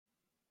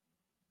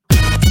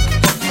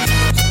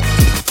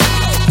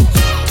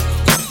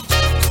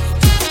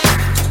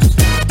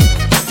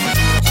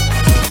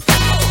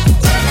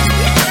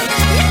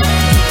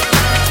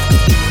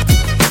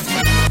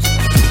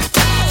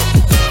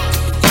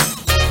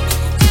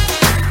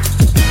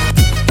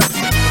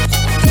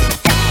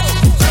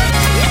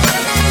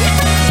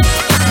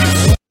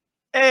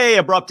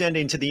abrupt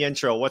ending to the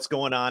intro. What's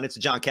going on? It's a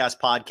John Cast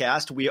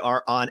podcast. We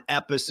are on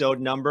episode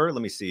number,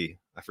 let me see.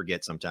 I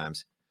forget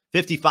sometimes.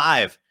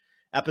 55.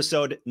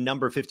 Episode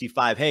number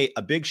 55. Hey,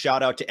 a big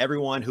shout out to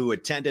everyone who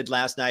attended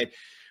last night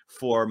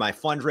for my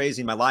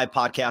fundraising, my live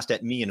podcast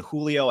at Me and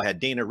Julio. I had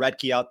Dana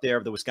Redke out there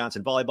of the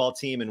Wisconsin volleyball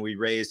team, and we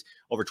raised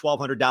over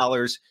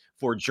 $1,200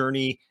 for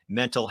Journey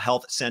Mental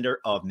Health Center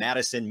of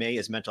Madison. May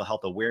is Mental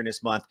Health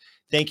Awareness Month.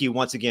 Thank you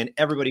once again.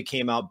 Everybody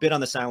came out, bid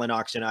on the silent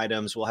auction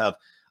items. We'll have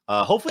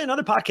hopefully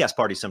another podcast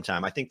party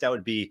sometime. I think that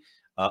would be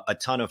a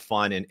ton of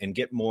fun and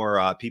get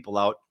more people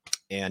out.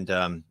 And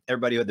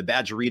everybody with the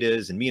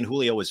Badgeritas and Me and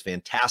Julio was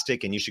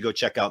fantastic. And you should go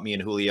check out Me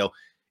and Julio.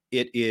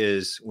 It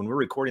is, when we're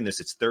recording this,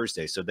 it's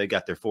Thursday. So they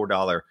got their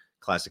 $4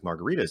 classic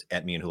margaritas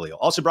at Me and Julio.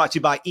 Also brought to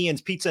you by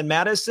Ian's Pizza in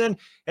Madison.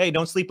 Hey,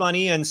 don't sleep on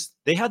Ian's.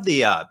 They had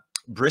the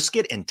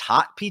brisket and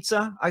tot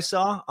pizza I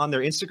saw on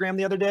their Instagram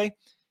the other day.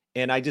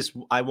 And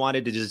I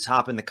wanted to just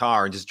hop in the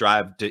car and just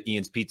drive to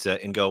Ian's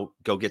Pizza and go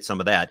get some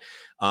of that.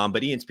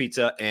 But Ian's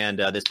Pizza and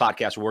this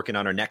podcast, we're working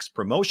on our next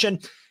promotion.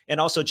 And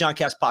also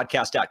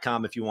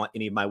johncastpodcast.com. If you want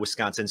any of my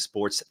Wisconsin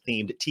sports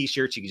themed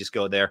t-shirts, you can just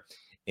go there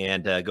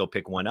and go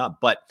pick one up.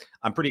 But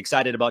I'm pretty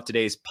excited about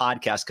today's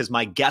podcast because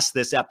my guest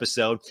this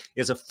episode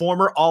is a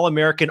former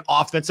All-American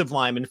offensive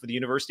lineman for the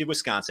University of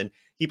Wisconsin.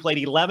 He played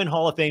 11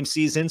 Hall of Fame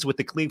seasons with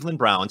the Cleveland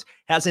Browns,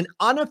 has an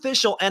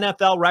unofficial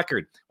NFL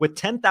record with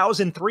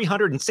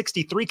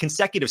 10,363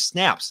 consecutive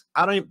snaps.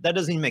 That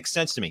doesn't even make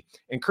sense to me.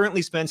 And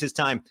currently spends his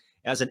time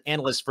as an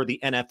analyst for the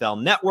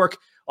NFL Network.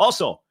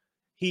 Also,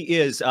 he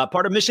is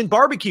part of Mission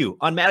Barbecue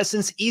on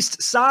Madison's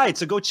East Side.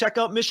 So go check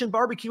out Mission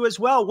Barbecue as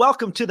well.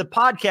 Welcome to the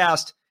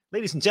podcast,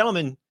 ladies and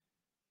gentlemen,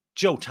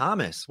 Joe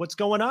Thomas. What's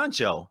going on,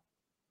 Joe?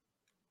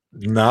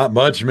 Not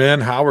much,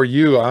 man. How are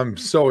you? I'm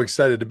so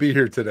excited to be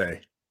here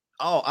today.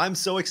 Oh, I'm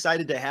so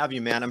excited to have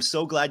you, man. I'm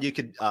so glad you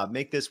could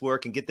make this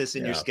work and get this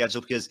in your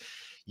schedule because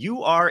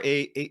you are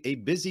a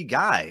busy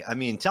guy. I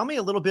mean, tell me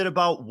a little bit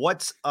about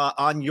what's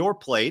on your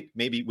plate,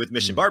 maybe with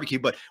Mission Barbecue,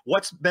 but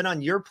what's been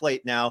on your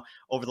plate now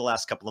over the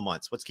last couple of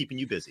months? What's keeping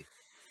you busy?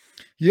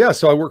 Yeah,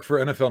 so I work for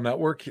NFL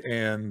Network,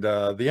 and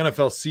the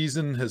NFL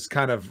season has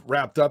kind of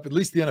wrapped up, at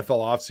least the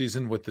NFL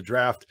offseason with the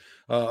draft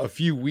a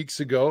few weeks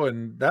ago,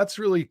 and that's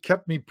really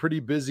kept me pretty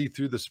busy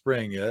through the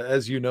spring.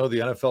 As you know, the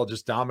NFL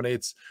just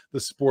dominates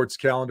the sports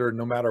calendar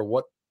no matter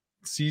what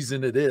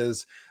season it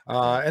is,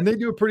 and they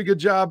do a pretty good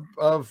job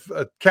of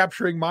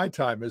capturing my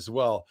time as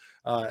well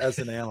as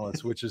an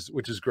analyst, which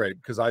is great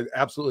because I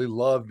absolutely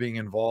love being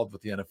involved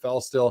with the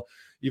NFL still,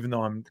 even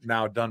though I'm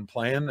now done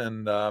playing.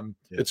 And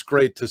it's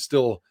great to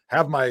still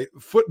have my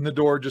foot in the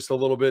door just a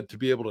little bit, to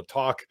be able to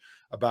talk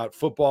about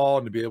football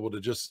and to be able to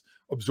just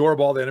absorb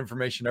all that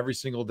information every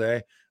single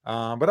day.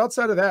 But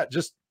outside of that,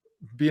 just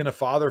being a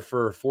father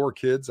for 4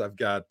 kids. I've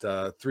got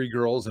 3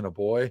 girls and a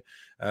boy,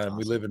 and awesome.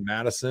 We live in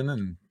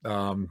Madison.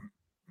 And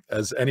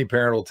as any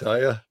parent will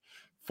tell you,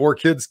 4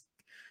 kids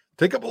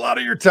take up a lot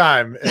of your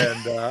time.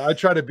 And I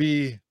try to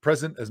be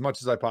present as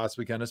much as I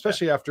possibly can,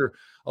 especially after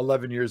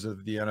 11 years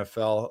of the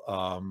NFL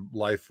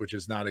life, which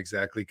is not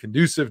exactly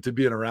conducive to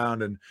being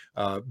around and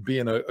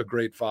being a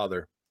great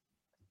father.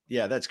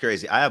 Yeah, that's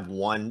crazy. I have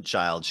 1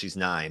 child. She's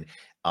 9.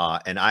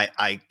 And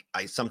I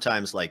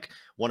sometimes, like,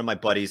 one of my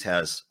buddies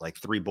has like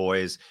 3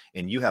 boys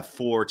and you have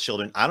 4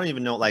 children. I don't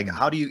even know, like,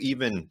 how do you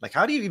even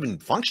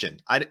function?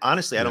 I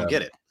don't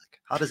get it. Like,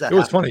 how does that It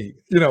was funny,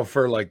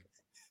 for like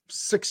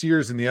 6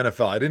 years in the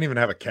NFL, I didn't even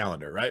have a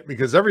calendar, right?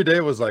 Because every day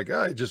was like,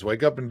 I just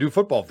wake up and do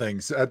football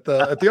things at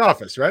the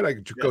office, right? I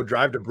could go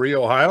drive to Bree,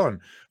 Ohio,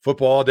 and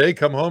football all day,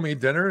 come home,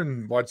 eat dinner,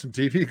 and watch some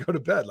TV, go to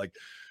bed. Like,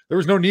 there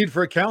was no need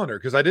for a calendar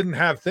because I didn't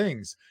have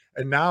things.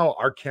 And now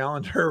our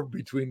calendar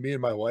between me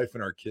and my wife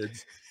and our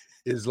kids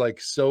is like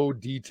so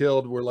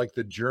detailed. We're like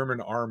the German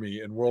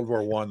army in World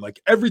War I.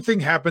 Like, everything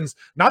happens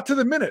not to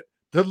the minute,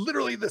 to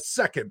literally the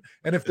second.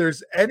 And if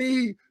there's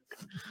any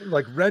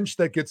like wrench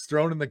that gets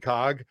thrown in the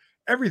cog,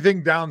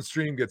 everything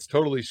downstream gets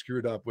totally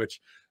screwed up,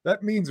 which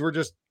that means we're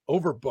just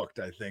overbooked.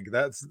 I think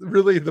that's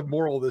really the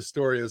moral of this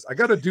story is I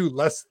got to do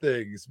less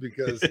things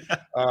because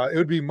it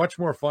would be much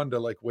more fun to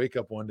like wake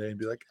up one day and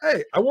be like,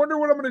 hey, I wonder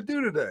what I'm going to do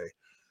today.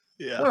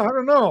 Yeah. Well, I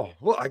don't know.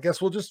 Well, I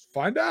guess we'll just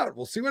find out.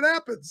 We'll see what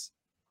happens.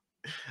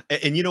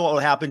 And you know what will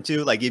happen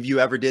too? Like, if you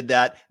ever did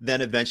that,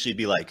 then eventually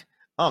be like,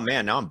 oh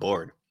man, now I'm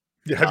bored.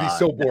 Yeah, I'd be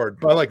so bored.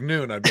 By like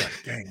noon, I'd be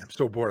like, dang, I'm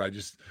so bored. I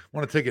just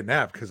want to take a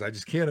nap because I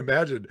just can't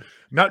imagine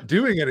not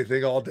doing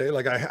anything all day.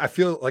 Like, I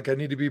feel like I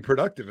need to be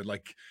productive and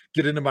like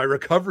get into my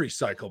recovery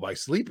cycle by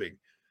sleeping.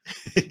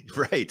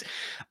 Right.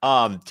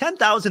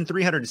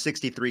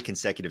 10,363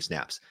 consecutive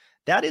snaps.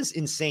 That is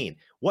insane.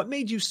 What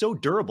made you so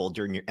durable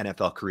during your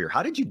NFL career?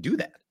 How did you do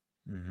that?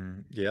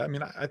 Mm-hmm. Yeah, I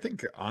mean, I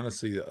think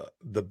honestly,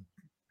 the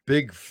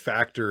big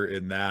factor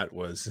in that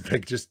was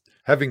like just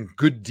having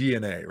good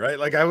DNA, right?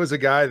 Like, I was a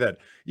guy that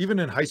even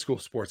in high school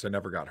sports, I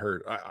never got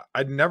hurt.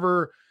 I'd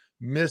never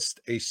missed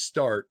a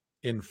start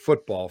in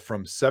football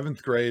from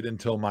 7th grade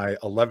until my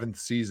 11th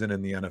season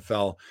in the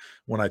NFL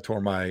when I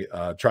tore my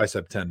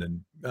tricep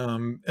tendon.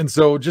 And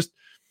so just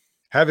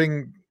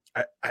having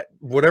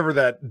whatever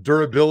that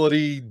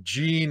durability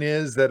gene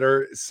is, that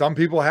are some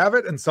people have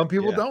it and some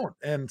people don't.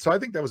 And so I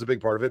think that was a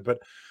big part of it. But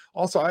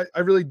also I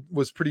really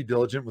was pretty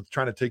diligent with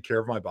trying to take care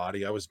of my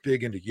body. I was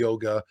big into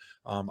yoga.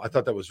 I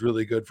thought that was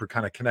really good for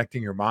kind of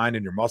connecting your mind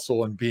and your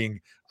muscle and being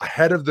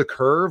ahead of the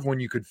curve when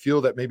you could feel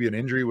that maybe an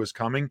injury was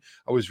coming.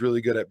 I was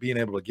really good at being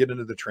able to get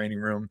into the training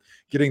room,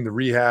 getting the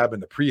rehab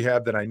and the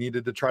prehab that I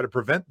needed to try to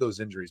prevent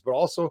those injuries. But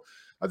also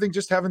I think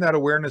just having that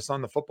awareness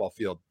on the football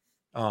field,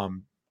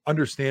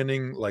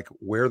 understanding like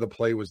where the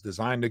play was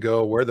designed to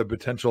go, where the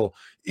potential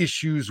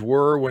issues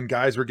were when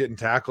guys were getting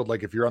tackled.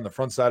 Like if you're on the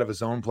front side of a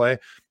zone play,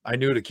 I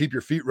knew to keep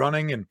your feet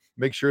running and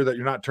make sure that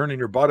you're not turning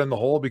your butt in the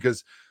hole,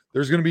 because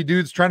there's going to be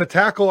dudes trying to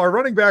tackle our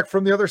running back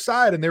from the other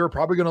side and they were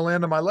probably going to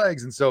land on my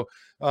legs. And so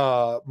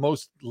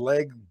most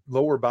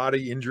lower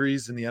body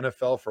injuries in the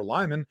NFL for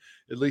linemen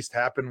at least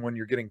happen when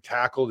you're getting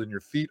tackled and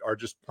your feet are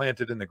just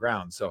planted in the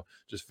ground. So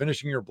just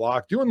finishing your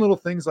block, doing little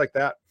things like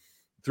that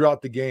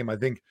throughout the game, I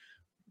think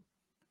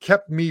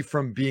kept me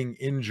from being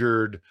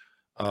injured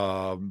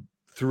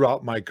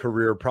throughout my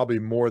career, probably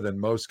more than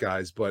most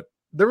guys. But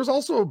there was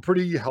also a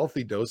pretty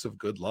healthy dose of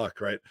good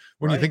luck, right?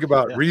 When you think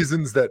about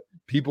reasons that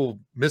people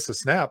miss a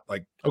snap,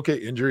 like, okay,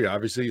 injury,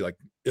 obviously, like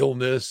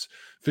illness,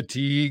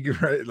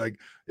 fatigue, right? Like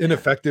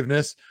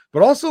ineffectiveness,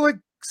 but also like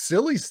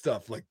silly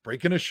stuff like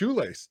breaking a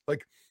shoelace.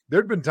 Like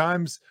there'd been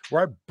times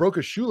where I broke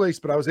a shoelace,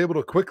 but I was able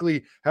to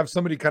quickly have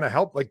somebody kind of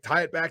help, like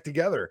tie it back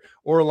together,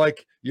 or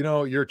like, you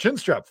know, your chin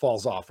strap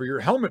falls off or your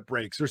helmet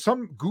breaks or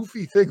some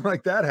goofy thing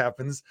like that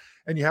happens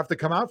and you have to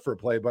come out for a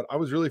play. But I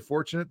was really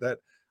fortunate that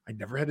I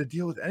never had to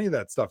deal with any of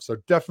that stuff. So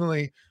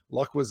definitely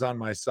luck was on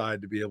my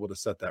side to be able to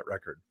set that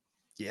record.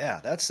 Yeah,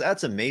 that's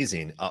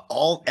amazing.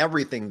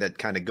 Everything that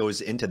kind of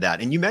goes into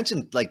that. And you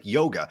mentioned like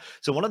yoga.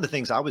 So one of the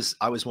things I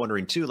was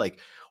wondering too, like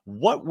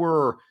what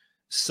were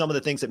some of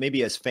the things that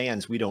maybe as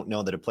fans we don't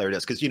know that a player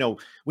does? Because you know,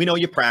 we know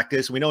you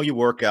practice, we know you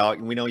work out,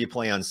 and we know you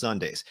play on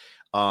Sundays.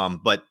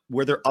 But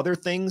were there other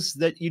things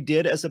that you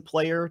did as a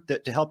player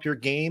that to help your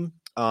game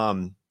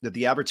that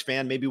the average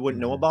fan maybe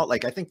wouldn't know about?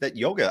 Like I think that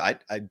yoga,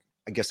 I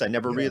guess I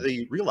never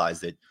really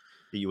realized that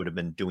you would have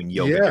been doing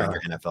yoga during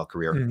your NFL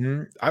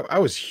career. I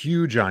was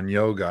huge on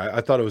yoga.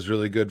 I thought it was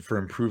really good for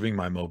improving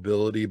my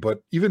mobility,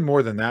 but even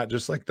more than that,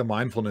 just like the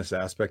mindfulness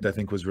aspect, I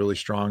think was really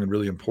strong and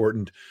really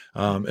important.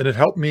 And it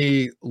helped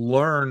me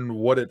learn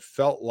what it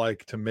felt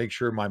like to make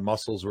sure my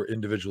muscles were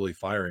individually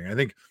firing. I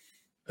think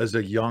as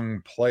a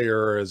young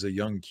player, as a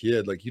young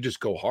kid, like you just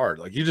go hard,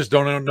 like you just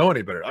don't know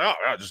any better. Like,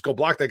 oh, just go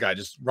block that guy,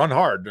 just run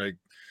hard. Like,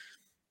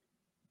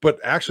 but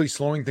actually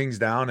slowing things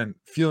down and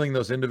feeling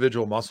those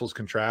individual muscles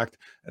contract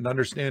and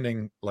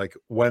understanding like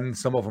when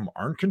some of them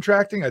aren't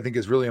contracting, I think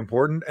is really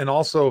important. And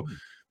also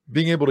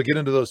being able to get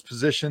into those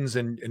positions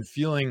and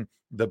feeling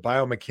the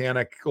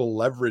biomechanical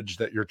leverage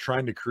that you're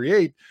trying to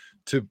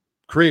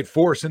create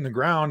force in the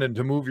ground and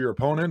to move your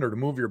opponent or to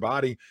move your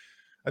body.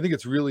 I think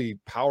it's really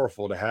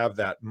powerful to have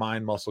that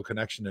mind muscle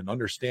connection and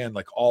understand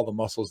like all the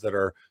muscles that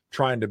are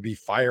trying to be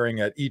firing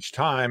at each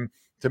time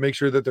to make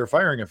sure that they're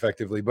firing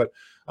effectively. But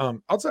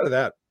outside of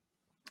that,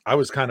 I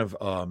was kind of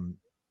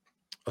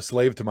a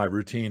slave to my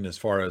routine as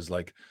far as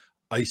like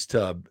ice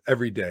tub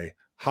every day,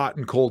 hot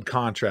and cold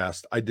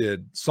contrast. I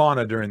did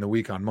sauna during the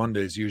week on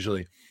Mondays.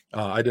 Usually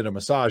I did a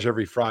massage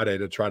every Friday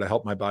to try to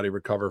help my body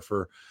recover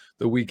for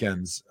the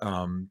weekends.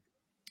 And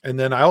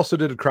then I also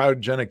did a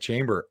cryogenic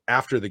chamber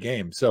after the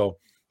game. So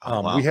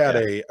we had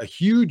a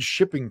huge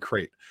shipping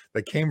crate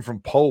that came from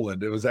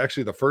Poland. It was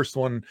actually the first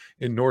one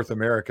in North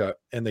America,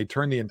 and they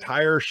turned the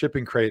entire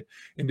shipping crate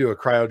into a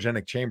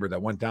cryogenic chamber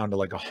that went down to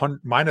like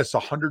minus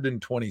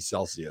 120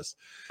 Celsius.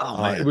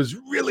 It was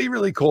really,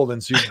 really cold.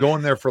 And so you go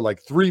in there for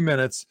like 3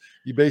 minutes.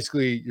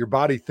 Your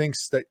body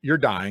thinks that you're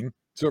dying.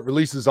 So it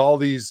releases all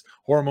these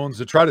hormones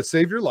to try to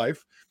save your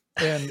life.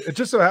 And it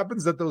just so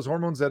happens that those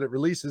hormones that it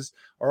releases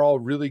are all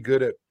really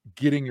good at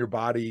getting your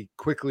body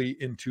quickly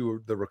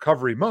into the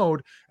recovery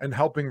mode and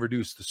helping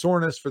reduce the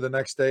soreness for the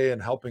next day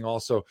and helping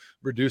also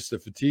reduce the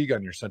fatigue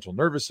on your central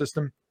nervous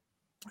system.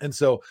 And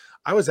so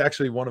I was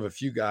actually one of a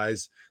few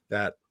guys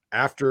that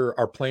after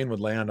our plane would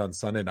land on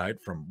Sunday night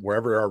from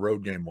wherever our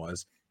road game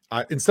was,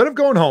 instead of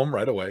going home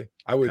right away,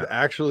 I would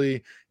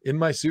actually, in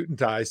my suit and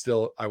tie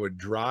still, I would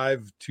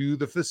drive to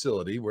the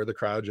facility where the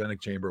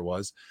cryogenic chamber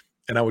was.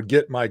 And I would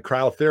get my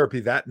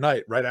cryotherapy that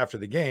night right after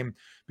the game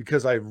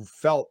because I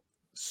felt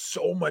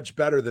so much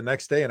better the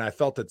next day. And I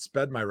felt it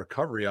sped my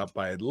recovery up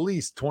by at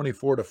least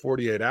 24 to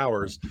 48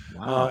 hours.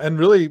 And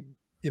really,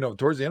 you know,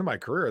 towards the end of my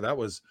career, that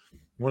was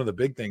one of the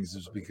big things,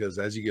 is because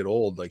as you get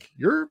old, like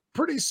you're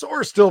pretty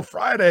sore still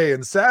Friday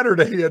and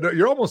Saturday. And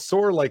you're almost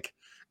sore like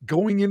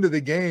going into the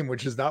game,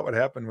 which is not what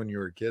happened when you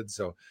were a kid.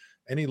 So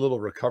any little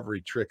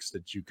recovery tricks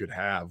that you could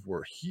have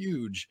were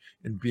huge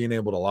in being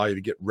able to allow you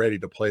to get ready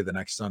to play the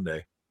next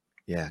Sunday.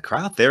 Yeah,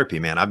 cryotherapy,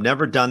 man. I've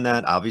never done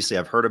that. Obviously,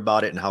 I've heard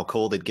about it and how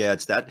cold it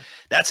gets.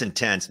 That's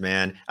intense,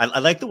 man. I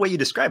like the way you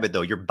describe it,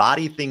 though. Your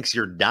body thinks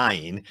you're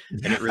dying,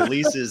 and it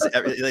releases.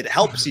 It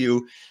helps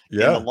you in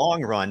the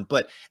long run.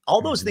 But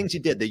all those things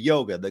you did—the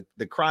yoga,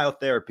 the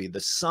cryotherapy, the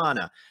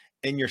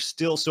sauna—and you're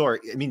still sore.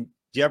 I mean,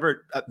 Do you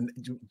ever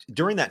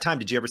during that time,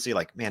 did you ever say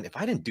like, man, if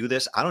I didn't do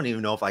this, I don't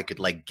even know if I could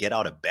like get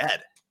out of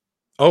bed?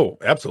 Oh,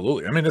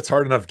 absolutely. I mean, it's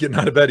hard enough getting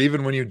out of bed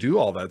even when you do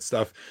all that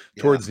stuff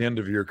Yeah. towards the end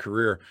of your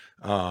career.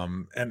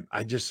 And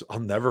I'll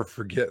never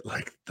forget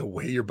like the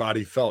way your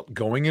body felt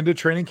going into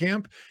training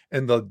camp.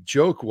 And the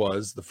joke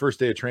was the first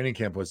day of training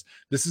camp was,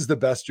 this is the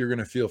best you're going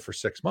to feel for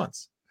 6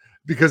 months,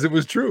 because it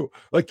was true.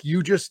 Like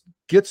you just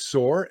get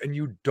sore and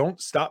you don't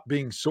stop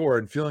being sore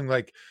and feeling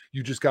like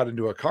you just got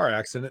into a car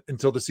accident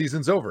until the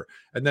season's over.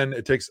 And then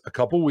it takes a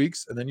couple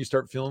weeks and then you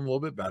start feeling a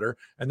little bit better.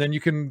 And then you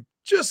can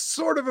just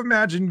sort of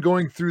imagine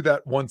going through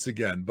that once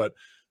again. But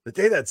the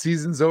day that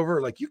season's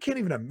over, like you can't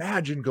even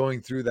imagine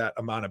going through that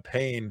amount of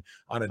pain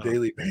on a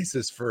daily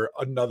basis for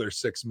another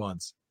 6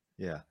 months.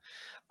 Yeah.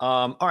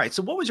 All right.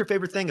 So what was your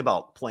favorite thing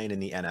about playing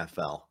in the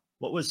NFL?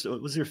 What was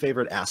your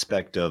favorite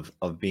aspect of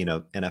being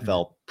an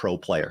NFL pro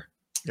player?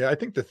 Yeah, I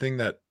think the thing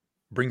that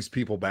brings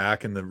people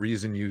back, and the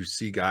reason you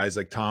see guys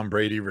like Tom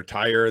Brady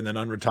retire and then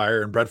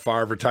unretire, and Brett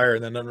Favre retire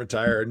and then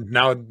unretire, and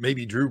now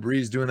maybe Drew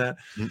Brees doing that,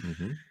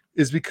 Mm-hmm.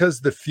 is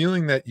because the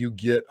feeling that you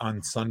get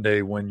on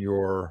Sunday when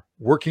you're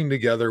working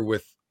together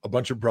with a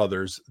bunch of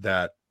brothers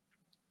that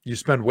you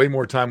spend way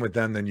more time with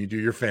them than you do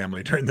your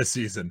family during the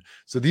season.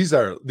 So these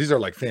are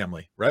like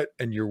family, right?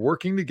 And you're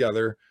working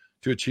together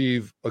to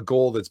achieve a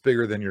goal that's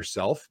bigger than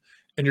yourself.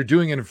 And you're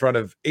doing it in front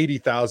of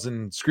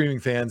 80,000 screaming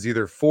fans,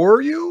 either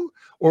for you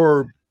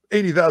or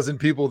 80,000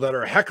 people that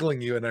are heckling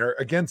you and are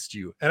against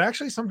you. And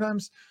actually,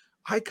 sometimes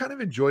I kind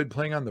of enjoyed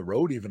playing on the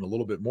road even a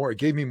little bit more. It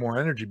gave me more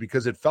energy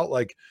because it felt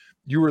like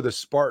you were the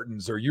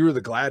Spartans or you were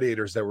the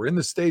gladiators that were in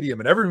the stadium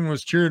and everyone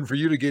was cheering for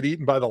you to get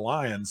eaten by the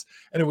lions.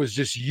 And it was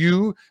just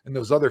you and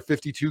those other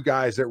 52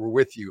 guys that were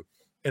with you.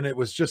 And it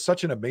was just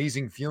such an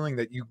amazing feeling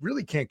that you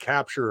really can't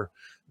capture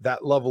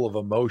that level of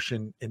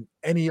emotion in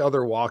any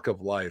other walk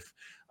of life.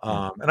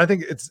 And I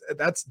think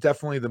that's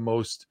definitely the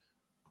most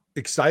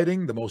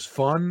exciting, the most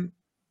fun,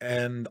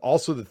 and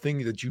also the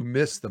thing that you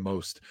miss the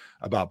most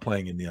about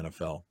playing in the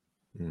NFL.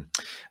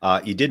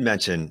 You did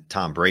mention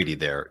Tom Brady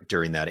there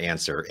during that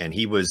answer, and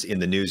he was in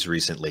the news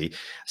recently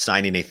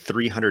signing a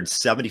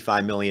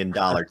 $375 million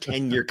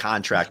 10-year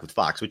contract with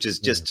Fox, which is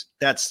just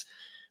that's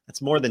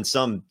more than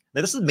some.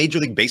 This is a Major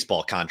League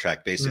Baseball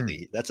contract,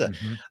 basically. That's an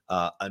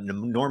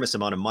enormous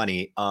amount of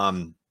money.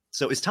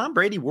 So is Tom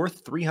Brady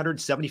worth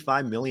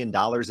 $375 million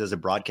as a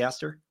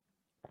broadcaster?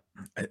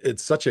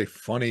 It's such a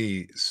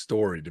funny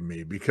story to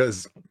me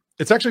because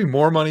it's actually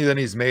more money than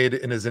he's made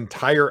in his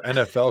entire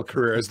NFL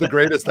career as the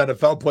greatest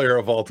NFL player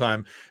of all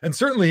time. And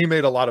certainly he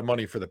made a lot of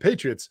money for the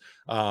Patriots,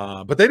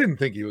 but they didn't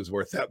think he was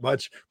worth that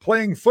much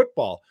playing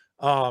football.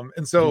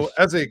 And so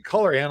as a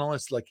color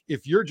analyst, like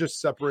if you're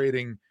just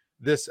separating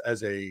this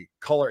as a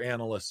color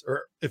analyst,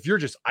 or if you're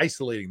just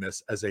isolating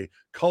this as a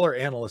color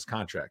analyst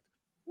contract,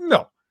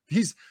 no,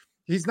 he's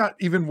not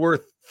even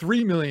worth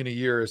 $3 million a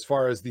year as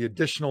far as the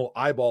additional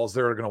eyeballs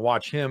that are going to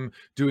watch him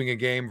doing a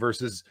game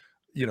versus,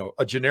 you know,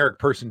 a generic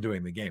person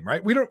doing the game,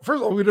 right?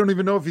 First of all, we don't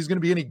even know if he's going to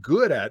be any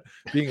good at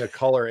being a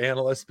color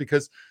analyst,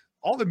 because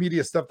all the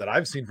media stuff that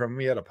I've seen from him,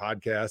 he had a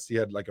podcast, he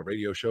had like a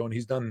radio show, and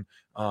he's done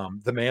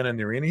The Man in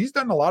the Arena. He's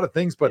done a lot of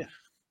things, but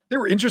they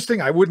were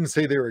interesting. I wouldn't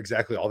say they were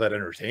exactly all that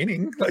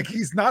entertaining. Like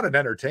he's not an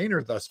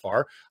entertainer thus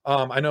far.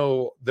 I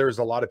know there's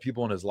a lot of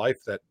people in his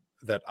life that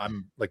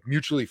I'm like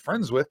mutually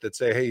friends with that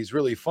say, hey, he's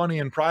really funny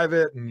in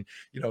private and,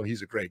 you know,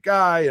 he's a great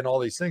guy and all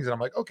these things. And I'm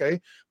like, okay,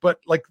 but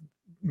like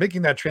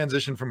making that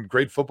transition from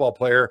great football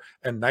player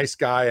and nice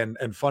guy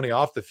and funny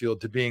off the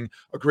field to being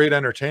a great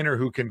entertainer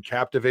who can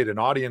captivate an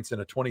audience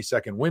in a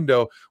 20-second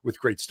window with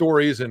great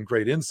stories and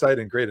great insight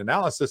and great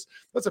analysis,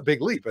 that's a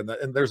big leap. And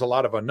there's a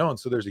lot of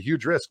unknowns. So there's a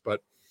huge risk,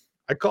 but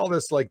I call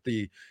this like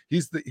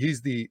he's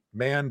the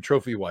man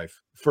trophy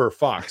wife for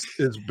Fox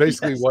is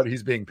basically what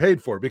he's being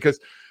paid for, because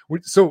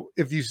so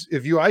if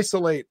you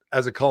isolate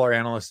as a color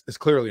analyst, it's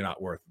clearly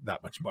not worth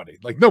that much money.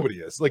 Like nobody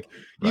is. Like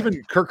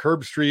even Kirk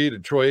Herbstreit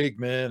and Troy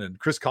Aikman and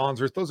Chris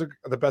Collinsworth, those are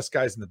the best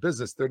guys in the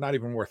business. They're not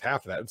even worth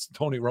half of that. It's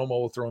Tony Romo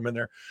will throw them in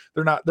there.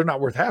 They're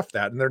not worth half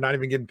that, and they're not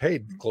even getting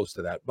paid close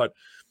to that. But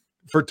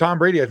for Tom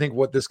Brady, I think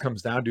what this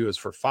comes down to is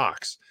for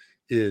Fox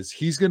is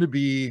he's going to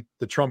be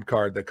the trump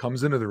card that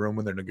comes into the room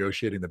when they're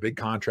negotiating the big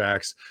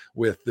contracts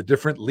with the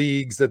different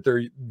leagues that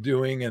they're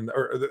doing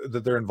or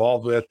that they're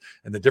involved with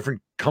and the different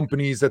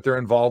companies that they're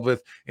involved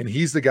with. And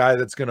he's the guy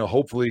that's going to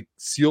hopefully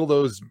seal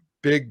those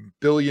big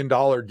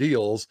billion-dollar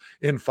deals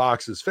in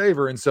Fox's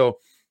favor. And so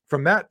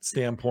from that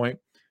standpoint,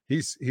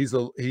 he's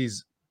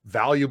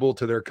valuable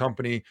to their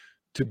company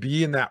to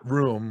be in that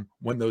room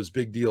when those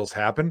big deals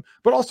happen.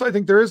 But also I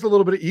think there is a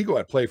little bit of ego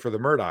at play for the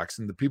Murdochs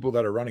and the people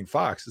that are running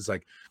Fox. It's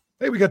like,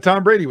 hey, we got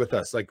Tom Brady with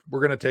us. Like,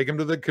 we're going to take him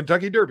to the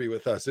Kentucky Derby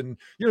with us. And,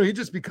 you know, he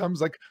just becomes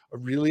like a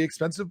really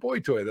expensive boy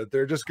toy that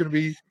they're just going to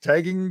be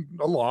tagging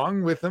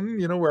along with him,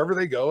 you know, wherever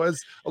they go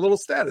as a little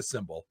status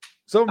symbol.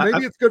 So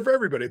maybe it's good for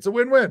everybody. It's a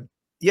win-win.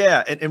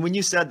 Yeah. And when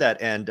you said that,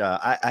 and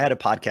I had a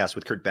podcast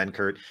with Kurt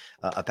Benkert,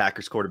 a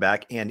Packers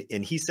quarterback, and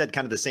he said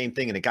kind of the same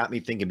thing. And it got me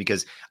thinking,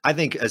 because I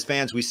think as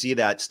fans, we see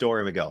that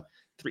story and we go,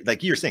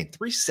 like you're saying,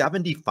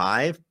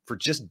 375 for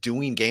just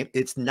doing game.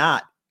 It's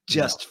not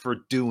just for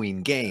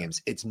doing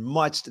games. It's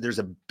there's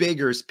a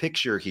bigger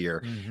picture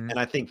here. And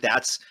I think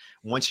that's,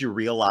 once you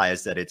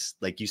realize that it's,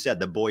 like you said,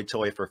 the boy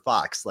toy for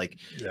Fox, like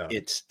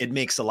it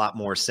makes a lot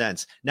more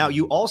sense. Now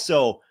you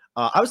also,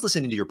 I was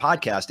listening to your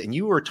podcast and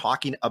you were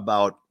talking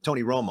about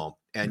Tony Romo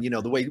and,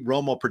 the way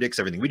Romo predicts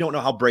everything. We don't know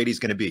how Brady's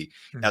going to be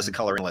as a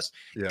color analyst.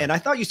 And I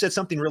thought you said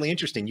something really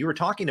interesting. You were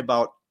talking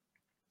about,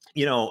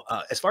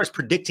 as far as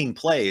predicting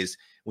plays,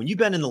 when you've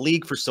been in the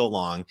league for so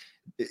long,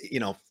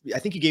 I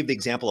think you gave the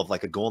example of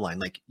like a goal line.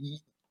 Like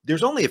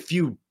there's only a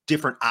few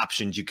different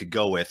options you could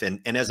go with. And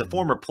as a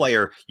former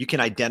player, you can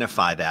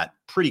identify that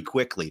pretty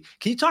quickly.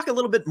 Can you talk a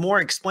little bit more,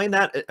 explain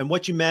that and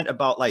what you meant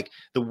about like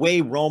the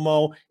way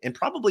Romo and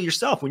probably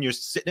yourself, when you're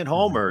sitting at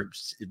home or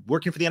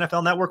working for the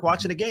NFL Network,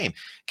 watching a game,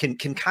 can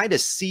kind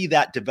of see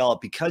that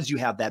develop because you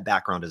have that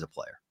background as a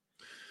player?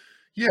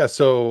 Yeah,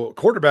 so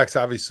quarterbacks,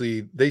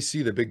 obviously, they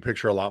see the big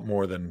picture a lot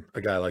more than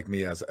a guy like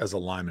me as a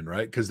lineman,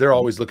 right? Because they're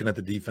always looking at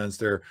the defense.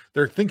 They're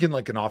thinking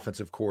like an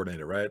offensive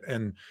coordinator, right?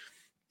 And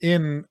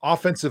in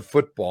offensive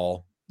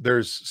football,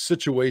 there's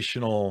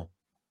situational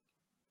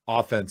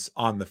offense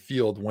on the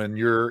field when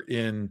you're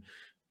in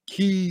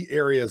key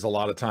areas. A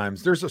lot of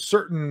times there's a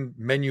certain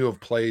menu of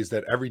plays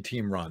that every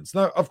team runs.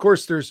 Now, of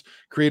course, there's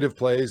creative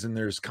plays and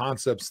there's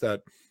concepts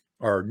that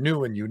are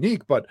new and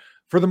unique, but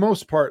for the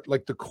most part,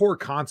 like the core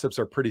concepts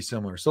are pretty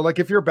similar. So like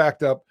if you're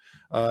backed up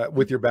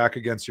with your back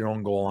against your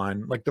own goal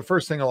line, like the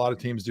first thing a lot of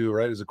teams do,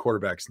 right, is a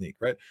quarterback sneak,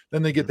 right?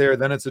 Then they get there,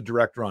 then it's a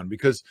direct run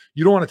because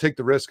you don't want to take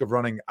the risk of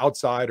running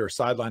outside or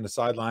sideline to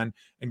sideline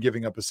and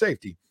giving up a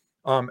safety.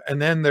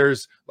 And then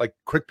there's like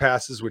quick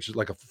passes, which is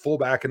like a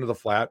fullback into the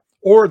flat,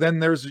 or then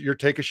there's your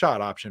take a shot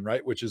option,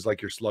 right? Which is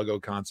like your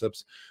sluggo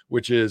concepts,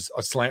 which is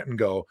a slant and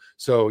go.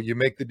 So you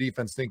make the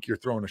defense think you're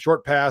throwing a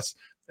short pass,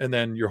 and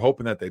then you're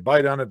hoping that they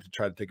bite on it to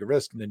try to take a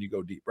risk, and then you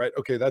go deep, right?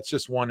 Okay, that's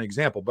just one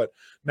example. But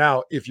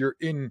now if you're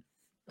in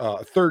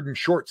a third and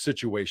short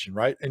situation,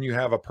 right, and you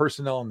have a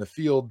personnel in the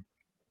field,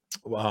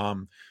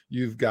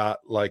 you've got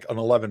like an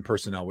 11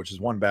 personnel, which is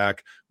one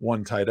back,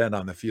 one tight end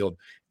on the field.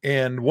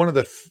 And one of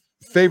the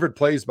favorite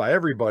plays by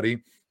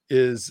everybody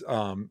is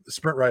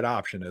sprint right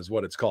option is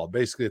what it's called.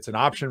 Basically, it's an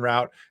option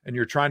route and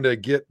you're trying to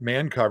get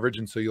man coverage.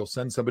 And so you'll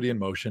send somebody in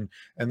motion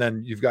and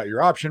then you've got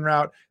your option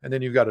route. And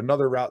then you've got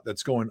another route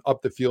that's going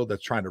up the field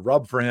that's trying to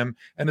rub for him.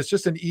 And it's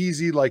just an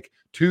easy, like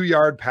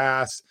 2-yard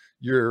pass.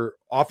 Your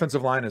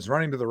offensive line is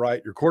running to the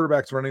right. Your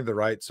quarterback's running to the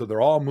right. So they're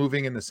all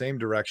moving in the same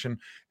direction.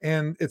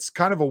 And it's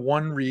kind of a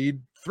one read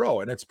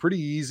throw and it's pretty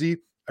easy.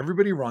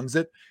 Everybody runs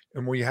it.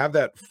 And when you have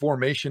that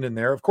formation in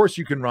there, of course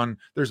you can run,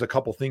 there's a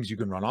couple things you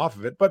can run off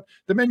of it, but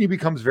the menu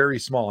becomes very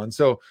small. And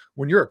so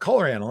when you're a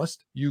color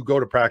analyst, you go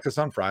to practice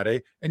on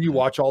Friday and you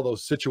watch all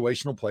those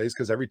situational plays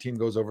because every team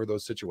goes over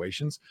those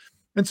situations.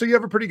 And so you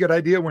have a pretty good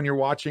idea when you're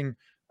watching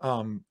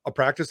a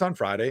practice on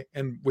Friday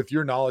and with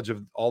your knowledge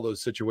of all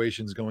those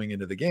situations going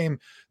into the game,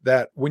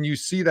 that when you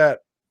see that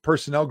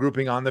personnel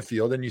grouping on the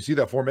field and you see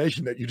that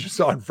formation that you just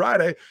saw on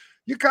Friday,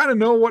 you kind of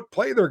know what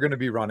play they're going to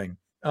be running.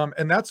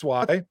 And that's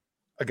why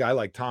a guy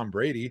like Tom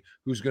Brady,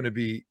 who's going to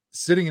be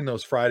sitting in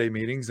those Friday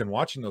meetings and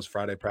watching those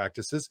Friday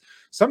practices,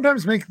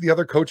 sometimes make the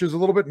other coaches a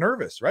little bit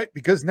nervous, right?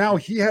 Because now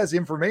he has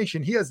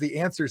information, he has the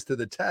answers to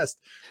the test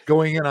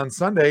going in on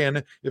Sunday.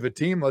 And if a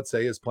team, let's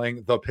say, is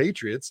playing the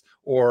Patriots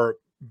or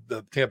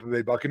the Tampa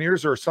Bay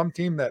Buccaneers or some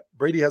team that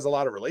Brady has a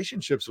lot of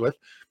relationships with,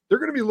 they're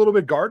going to be a little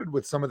bit guarded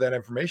with some of that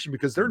information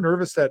because they're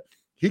nervous that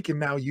he can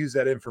now use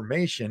that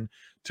information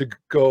to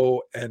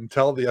go and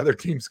tell the other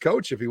team's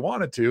coach if he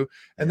wanted to.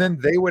 And then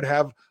they would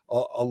have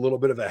a little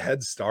bit of a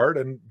head start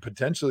and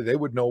potentially they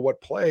would know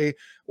what play,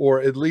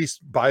 or at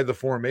least by the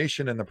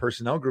formation and the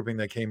personnel grouping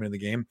that came into the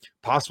game,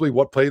 possibly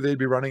what play they'd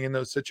be running in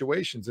those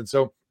situations. And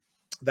so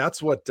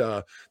that's what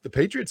the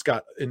Patriots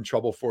got in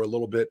trouble for a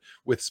little bit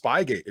with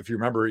Spygate. If you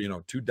remember,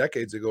 2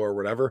 decades ago or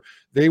whatever,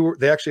 they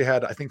actually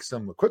had, I think,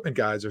 some equipment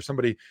guys or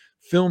somebody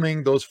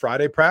filming those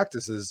Friday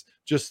practices,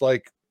 just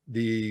like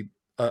the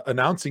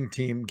announcing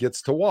team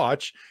gets to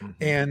watch.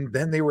 And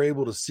then they were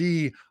able to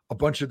see a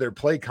bunch of their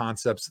play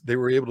concepts. They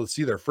were able to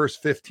see their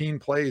first 15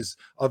 plays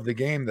of the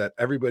game that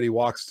everybody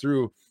walks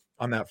through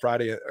on that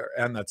Friday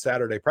and that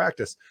Saturday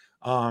practice.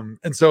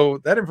 And so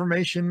that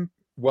information,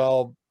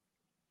 well,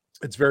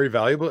 it's very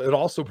valuable. It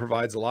also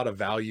provides a lot of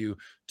value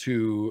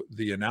to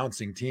the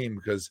announcing team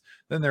because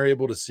then they're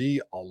able to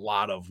see a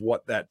lot of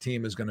what that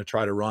team is going to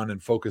try to run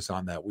and focus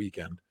on that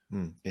weekend.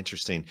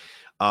 Interesting.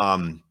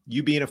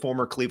 You being a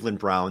former Cleveland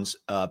Browns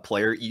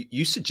player,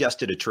 you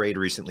suggested a trade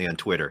recently on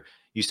Twitter.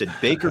 You said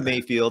Baker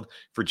Mayfield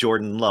for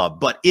Jordan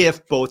Love, but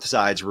if both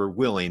sides were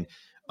willing,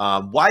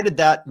 why did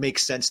that make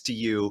sense to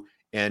you?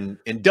 And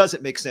does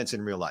it make sense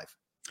in real life?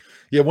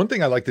 Yeah, one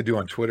thing I like to do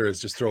on Twitter is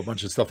just throw a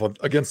bunch of stuff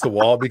against the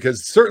wall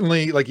because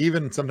certainly, like,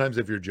 even sometimes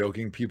if you're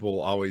joking,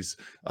 people always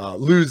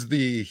lose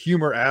the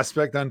humor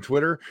aspect on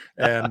Twitter.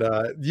 And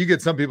you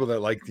get some people that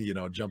like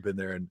to, jump in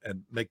there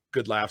and make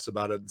good laughs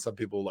about it. And some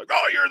people like,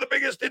 oh, you're the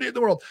biggest idiot in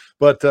the world.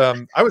 But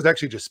I was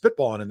actually just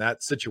spitballing in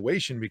that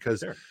situation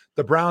because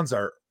the Browns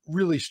are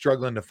really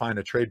struggling to find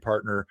a trade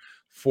partner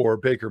for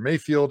Baker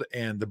Mayfield,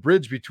 and the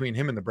bridge between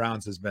him and the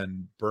Browns has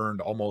been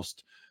burned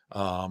almost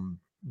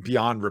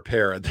beyond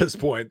repair at this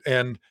point.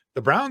 And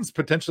the Browns,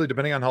 potentially,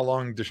 depending on how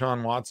long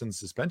Deshaun Watson's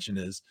suspension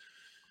is,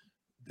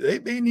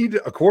 they need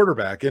a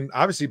quarterback. And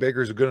obviously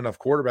Baker's a good enough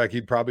quarterback.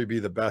 He'd probably be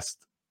the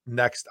best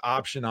next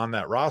option on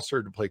that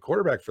roster to play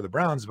quarterback for the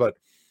Browns, but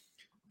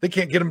they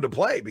can't get him to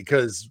play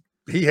because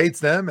he hates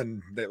them.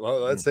 And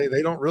let's say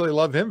they don't really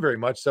love him very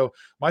much. So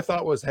my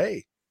thought was,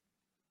 hey,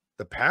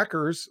 the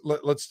Packers,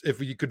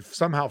 if you could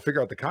somehow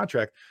figure out the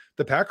contract,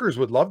 the Packers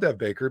would love to have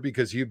Baker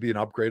because he'd be an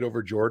upgrade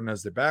over Jordan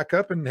as their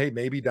backup. And hey,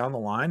 maybe down the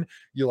line,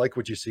 you like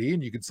what you see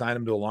and you could sign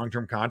him to a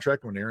long-term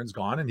contract when Aaron's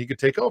gone and he could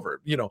take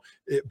over,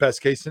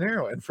 best case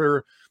scenario. And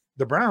for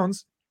the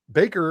Browns,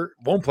 Baker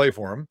won't play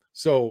for him.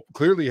 So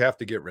clearly you have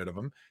to get rid of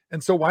him.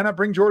 And so why not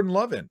bring Jordan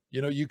Love in?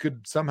 You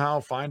could somehow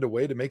find a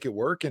way to make it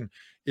work. And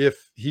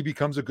if he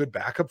becomes a good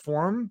backup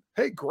for him,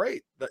 hey,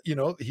 great.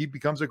 He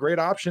becomes a great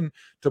option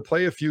to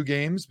play a few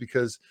games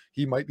because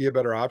he might be a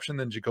better option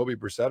than Jacoby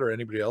Brissett or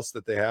anybody else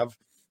that they have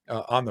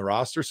on the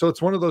roster. So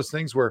it's one of those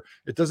things where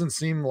it doesn't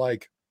seem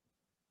like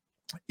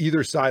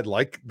either side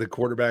like the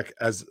quarterback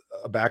as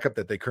a backup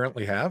that they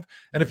currently have.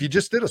 And if you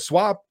just did a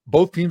swap,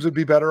 both teams would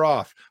be better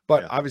off.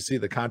 But obviously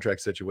the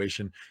contract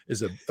situation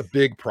is a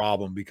big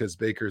problem because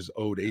Baker's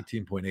owed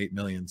 $18.8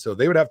 million. So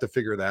they would have to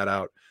figure that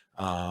out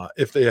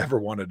if they ever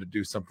wanted to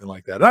do something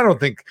like that. And I don't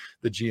think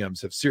the GMs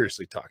have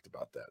seriously talked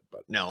about that.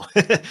 But no.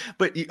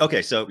 But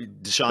okay, so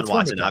Deshaun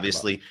Watson,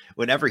 obviously,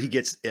 whenever he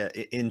gets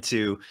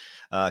into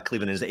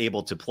Cleveland, is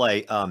able to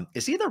play.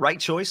 Is he the right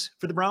choice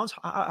for the Browns?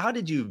 How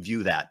did you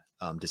view that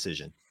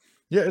decision?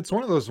 Yeah, it's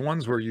one of those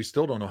ones where you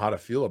still don't know how to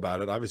feel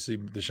about it. Obviously,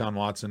 Deshaun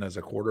Watson as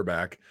a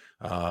quarterback,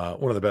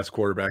 one of the best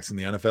quarterbacks in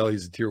the NFL.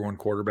 He's a tier 1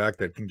 quarterback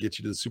that can get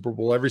you to the Super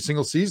Bowl every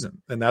single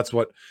season. And that's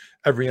what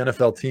every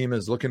NFL team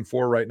is looking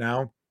for right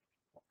now.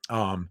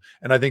 And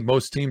I think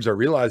most teams are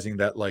realizing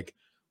that, like,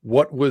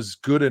 what was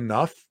good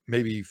enough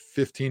maybe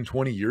 15,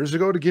 20 years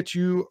ago to get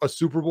you a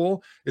Super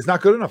Bowl is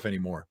not good enough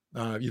anymore.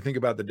 You think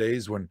about the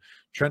days when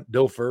Trent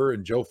Dilfer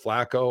and Joe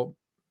Flacco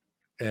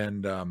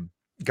and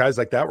guys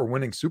like that were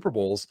winning Super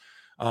Bowls.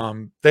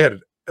 They had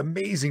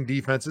amazing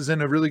defenses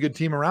and a really good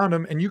team around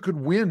them, and you could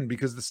win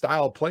because the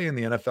style of play in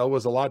the NFL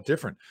was a lot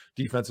different.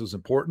 Defense was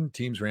important.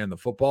 Teams ran the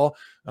football.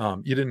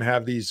 You didn't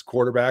have these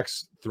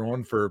quarterbacks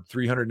throwing for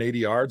 380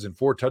 yards and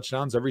 4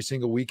 touchdowns every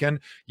single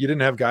weekend. You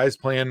didn't have guys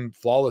playing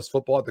flawless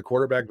football at the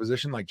quarterback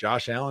position like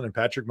Josh Allen and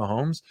Patrick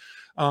Mahomes.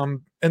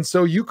 And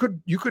so you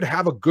could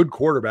have a good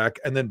quarterback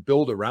and then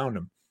build around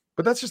him.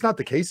 But that's just not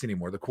the case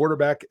anymore. The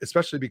quarterback,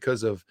 especially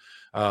because of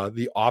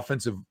the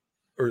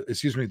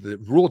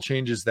rule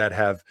changes that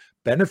have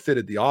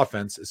benefited the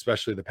offense,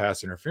 especially the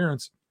pass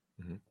interference.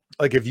 Mm-hmm.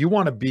 Like, if you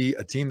want to be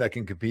a team that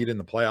can compete in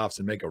the playoffs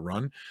and make a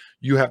run,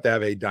 you have to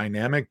have a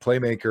dynamic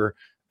playmaker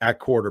at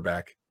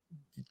quarterback.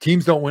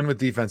 Teams don't win with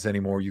defense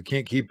anymore. You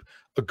can't keep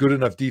a good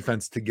enough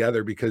defense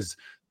together because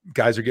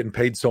guys are getting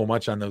paid so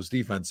much on those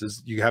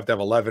defenses. You have to have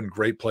 11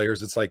 great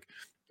players. It's like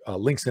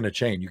links in a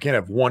chain. You can't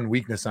have one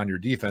weakness on your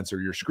defense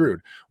or you're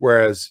screwed.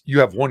 Whereas you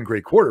have one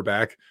great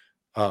quarterback,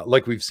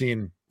 like we've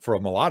seen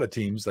from a lot of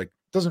teams, like,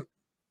 doesn't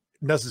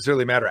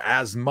necessarily matter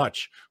as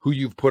much who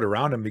you've put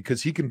around him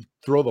because he can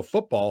throw the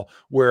football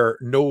where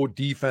no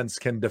defense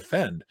can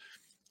defend.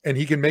 And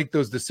he can make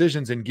those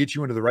decisions and get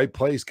you into the right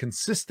place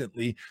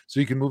consistently so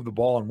you can move the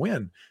ball and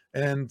win.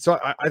 And so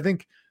I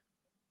think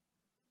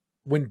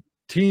when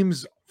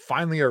teams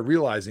finally are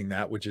realizing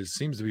that, which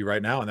seems to be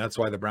right now, and that's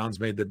why the Browns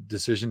made the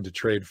decision to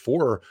trade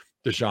for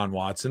Deshaun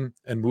Watson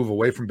and move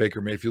away from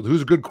Baker Mayfield,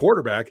 who's a good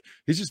quarterback.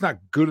 He's just not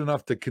good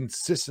enough to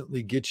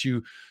consistently get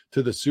you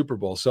to the Super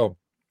Bowl. So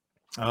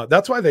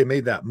that's why they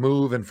made that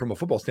move. And from a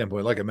football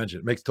standpoint, like I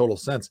mentioned, it makes total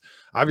sense.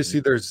 Obviously,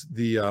 there's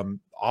the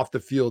off the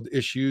field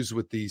issues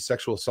with the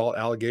sexual assault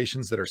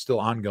allegations that are still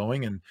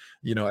ongoing. And,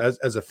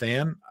 as a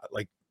fan,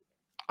 like,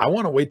 I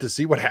want to wait to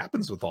see what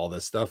happens with all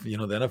this stuff. The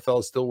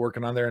NFL is still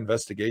working on their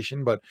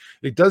investigation, but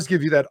it does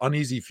give you that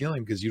uneasy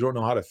feeling because you don't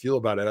know how to feel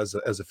about it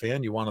as a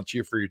fan. You want to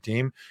cheer for your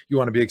team. You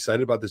want to be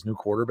excited about this new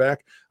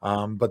quarterback.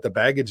 But the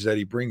baggage that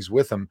he brings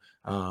with him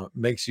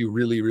makes you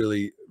really,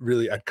 really,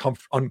 really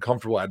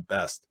uncomfortable at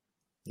best.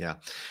 Yeah.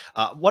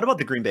 What about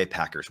the Green Bay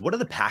Packers? What do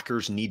the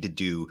Packers need to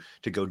do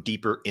to go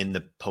deeper in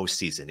the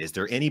postseason? Is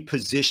there any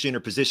position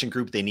or position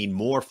group they need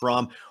more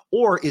from?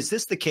 Or is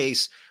this the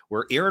case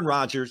where Aaron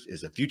Rodgers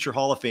is a future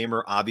Hall of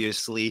Famer?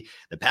 Obviously,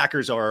 the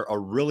Packers are a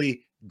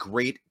really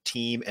great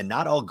team, and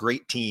not all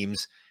great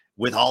teams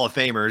with Hall of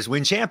Famers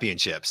win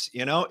championships.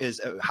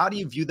 How do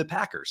you view the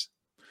Packers?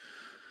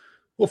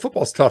 Well,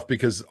 football's tough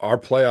because our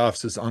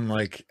playoffs is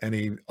unlike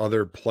any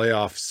other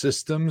playoff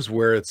systems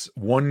where it's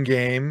one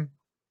game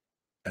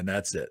and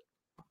that's it.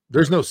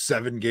 There's no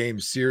 7-game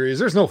series.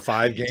 There's no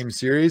 5-game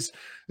series.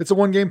 It's a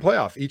 1-game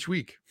playoff each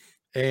week.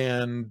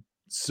 And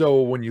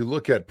so when you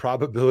look at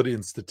probability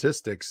and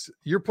statistics,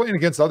 you're playing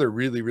against other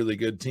really, really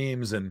good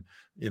teams. And,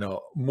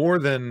 more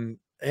than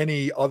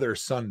any other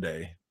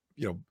Sunday,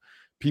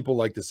 people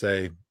like to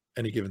say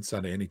any given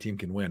Sunday, any team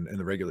can win in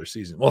the regular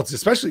season. Well, it's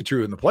especially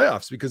true in the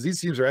playoffs because these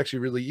teams are actually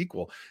really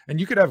equal. And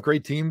you could have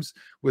great teams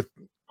with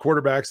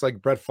quarterbacks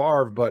like Brett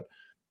Favre, but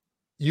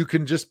you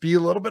can just be a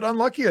little bit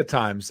unlucky at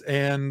times.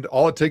 And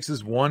all it takes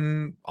is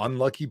one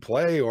unlucky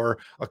play or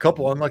a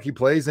couple unlucky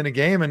plays in a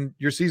game and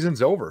your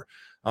season's over.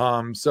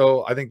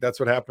 So I think that's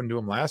what happened to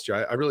them last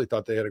year. I really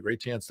thought they had a great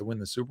chance to win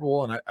the Super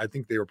Bowl. And I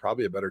think they were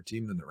probably a better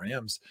team than the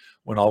Rams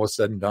when all was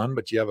said and done,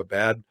 but you have a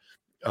bad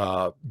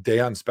day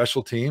on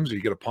special teams or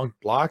you get a punt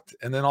blocked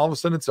and then all of a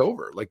sudden it's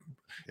over. Like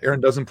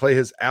Aaron doesn't play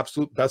his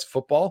absolute best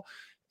football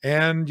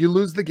and you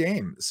lose the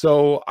game.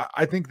 So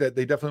I think that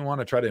they definitely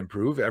want to try to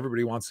improve.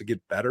 Everybody wants to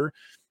get better.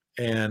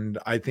 And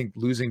I think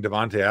losing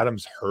Davante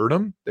Adams hurt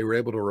them. They were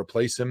able to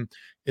replace him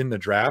in the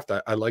draft.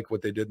 I like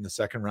what they did in the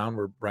second round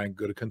where Brian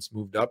Gutekunst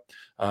moved up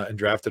and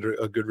drafted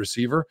a good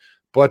receiver.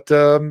 But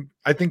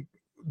I think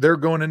they're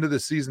going into the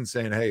season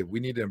saying, hey, we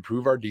need to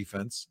improve our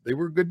defense. They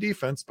were good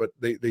defense, but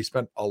they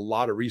spent a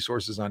lot of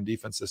resources on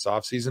defense this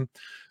offseason.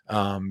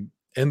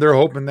 And they're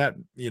hoping that,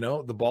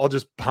 the ball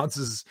just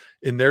bounces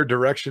in their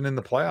direction in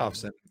the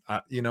playoffs. And,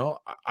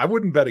 I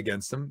wouldn't bet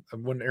against them.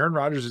 When Aaron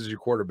Rodgers is your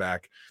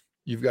quarterback,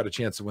 you've got a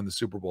chance to win the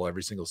Super Bowl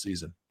every single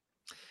season.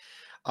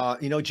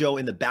 Joe,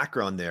 in the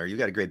background there, you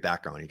got a great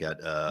background. You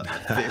got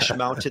fish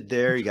mounted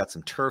there. You got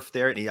some turf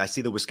there. And I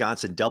see the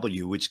Wisconsin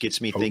W, which gets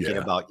me thinking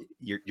about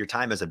your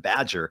time as a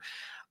Badger.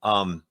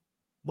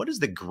 What is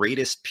the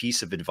greatest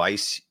piece of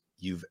advice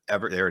you've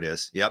ever, there it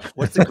is. Yep.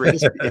 What's the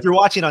greatest, if you're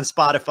watching on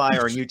Spotify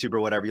or on YouTube or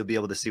whatever, you'll be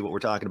able to see what we're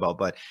talking about.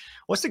 But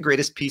what's the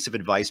greatest piece of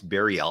advice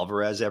Barry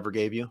Alvarez ever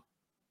gave you?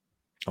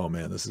 Oh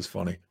man, this is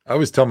funny. I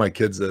always tell my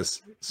kids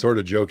this, sort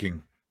of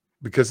joking,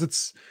 because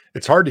it's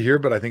hard to hear,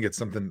 but I think it's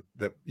something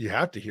that you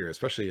have to hear,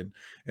 especially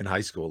in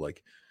high school,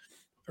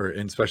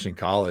 especially in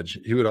college.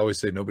 He would always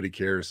say, nobody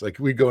cares. Like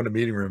we'd go into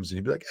meeting rooms and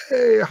he'd be like,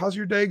 hey, how's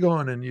your day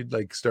going? And you'd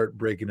like start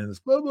breaking in this,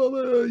 blah, blah,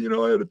 blah,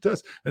 I had a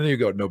test. And then you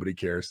go, nobody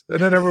cares. And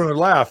then everyone would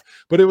laugh.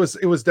 But it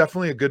was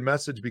definitely a good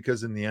message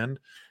because in the end,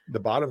 the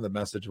bottom of the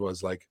message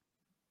was like,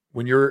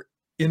 when you're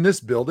in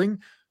this building,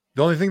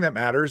 the only thing that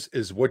matters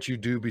is what you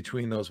do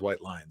between those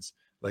white lines.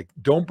 Like,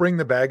 don't bring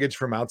the baggage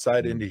from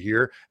outside into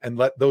here and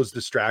let those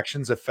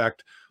distractions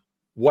affect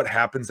what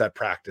happens at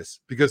practice.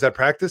 Because at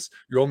practice,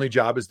 your only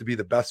job is to be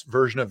the best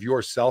version of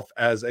yourself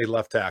as a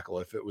left tackle,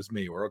 if it was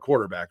me, or a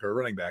quarterback or a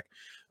running back.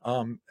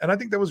 And I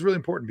think that was really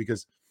important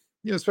because,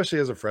 especially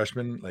as a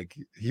freshman, like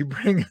you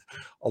bring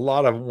a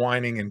lot of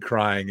whining and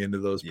crying into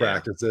those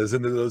practices,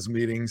 into those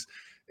meetings.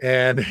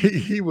 And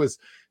he was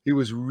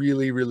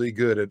really, really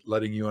good at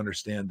letting you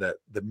understand that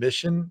the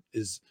mission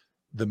is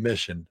the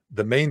mission.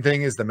 The main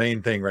thing is the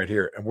main thing right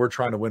here. And we're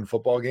trying to win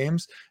football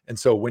games. And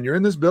so when you're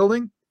in this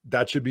building,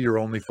 that should be your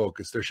only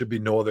focus. There should be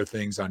no other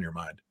things on your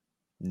mind.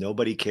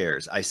 Nobody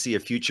cares. I see a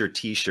future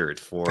t-shirt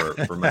for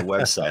my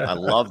website. I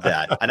love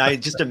that. And I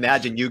just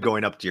imagine you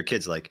going up to your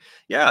kids like,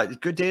 yeah,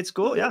 good day at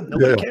school. Yeah,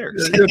 nobody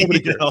cares. Yeah, nobody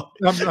cares.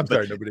 I'm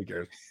sorry, nobody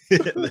cares.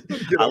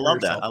 I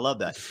love that. I love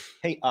that.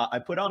 Hey, I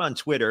put out on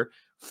Twitter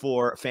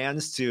for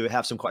fans to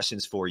have some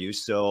questions for you.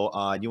 So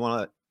you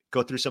want to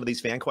go through some of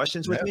these fan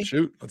questions with me?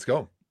 Shoot, let's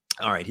go.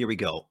 All right, here we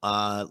go.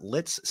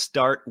 Let's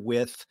start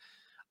with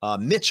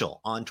Mitchell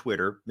on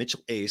Twitter.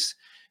 Mitchell Ace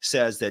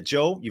says that,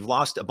 Joe, you've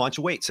lost a bunch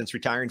of weight since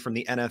retiring from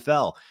the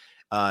NFL.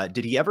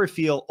 Did he ever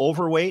feel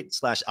overweight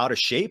 / out of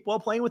shape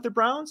while playing with the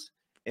Browns?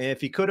 And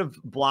if he could have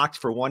blocked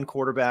for one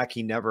quarterback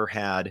he never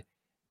had,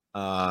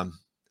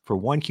 for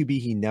one QB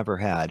he never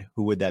had,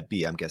 who would that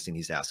be? I'm guessing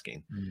he's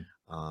asking.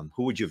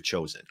 Who would you have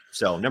chosen?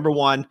 So number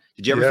one,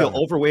 did you ever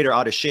feel overweight or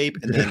out of shape?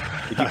 And then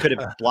if you could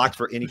have blocked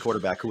for any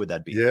quarterback, who would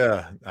that be?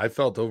 Yeah, I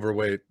felt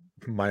overweight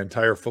my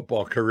entire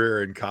football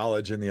career in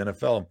college and the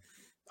NFL.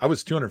 I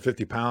was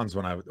 250 pounds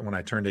when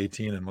I turned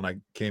 18 and when I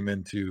came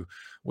into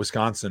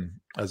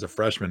Wisconsin as a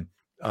freshman.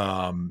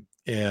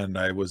 And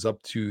I was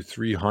up to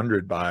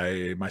 300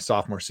 by my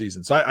sophomore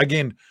season. So I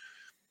gained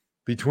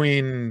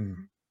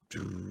between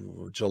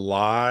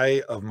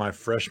July of my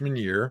freshman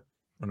year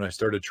when I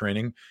started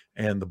training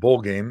and the bowl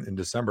game in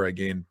December, I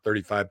gained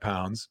 35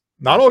 pounds,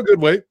 not all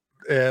good weight.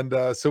 And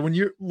so when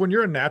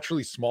you're a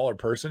naturally smaller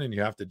person and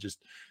you have to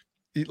just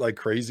eat like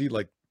crazy,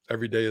 like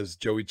every day is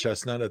Joey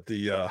Chestnut at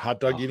the hot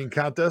dog eating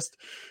contest,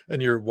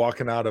 and you're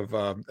walking out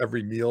of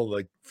every meal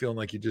like feeling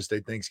like you just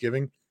ate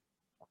Thanksgiving,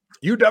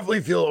 you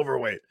definitely feel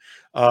overweight.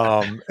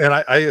 And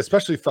I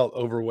especially felt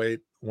overweight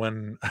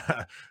when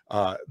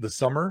the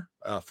summer,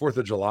 4th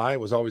of July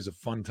was always a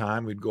fun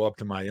time. We'd go up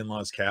to my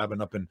in-laws cabin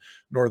up in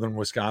northern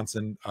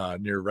Wisconsin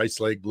near Rice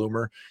Lake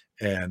Bloomer,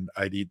 and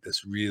I'd eat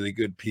this really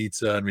good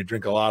pizza and we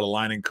drink a lot of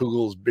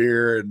Leinenkugels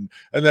beer. And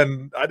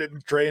then I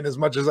didn't train as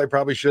much as I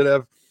probably should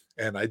have.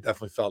 And I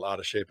definitely felt out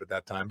of shape at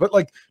that time. But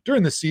like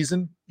during the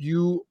season,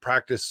 you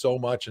practice so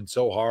much and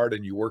so hard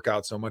and you work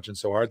out so much and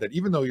so hard that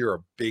even though you're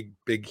a big,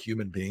 big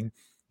human being,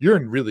 you're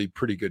in really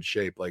pretty good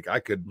shape. Like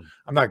I'm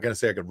not going to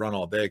say I could run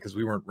all day because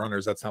we weren't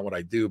runners. That's not what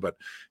I do. But,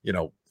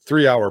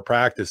 3-hour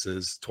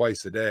practices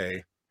twice a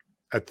day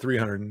at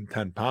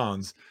 310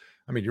 pounds.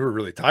 I mean, you were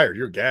really tired.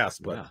 You're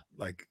gassed, but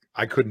like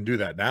I couldn't do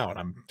that now. And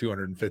I'm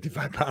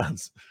 255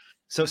 pounds.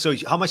 So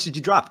how much did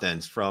you drop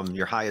then from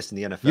your highest in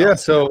the NFL? Yeah,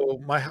 so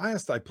my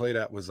highest I played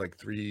at was like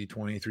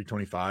 320,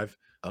 325.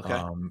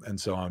 Okay. And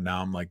so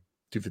I'm like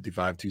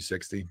 255,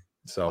 260.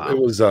 So it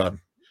Wow. was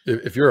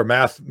if you're a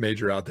math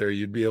major out there,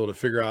 you'd be able to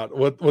figure out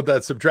what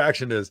that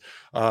subtraction is.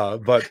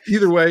 But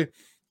either way,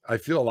 I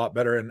feel a lot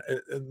better.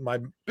 And my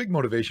big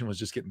motivation was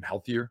just getting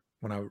healthier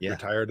when I Yeah.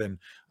 retired. And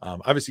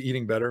obviously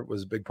eating better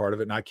was a big part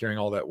of it, not carrying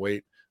all that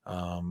weight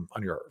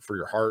for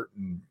your heart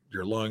and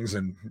your lungs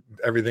and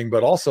everything.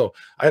 But also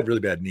I had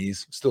really bad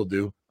knees, still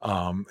do.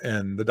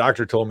 And the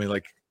doctor told me,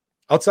 like,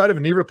 outside of a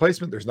knee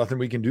replacement, there's nothing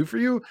we can do for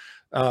you.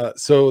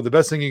 So the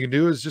best thing you can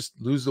do is just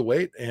lose the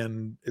weight,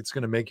 and it's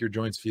going to make your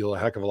joints feel a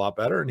heck of a lot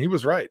better. And he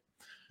was right.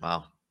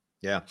 Wow.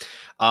 Yeah.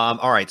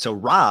 All right. So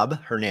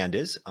Rob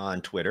Hernandez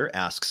on Twitter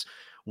asks,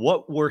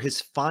 what were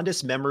his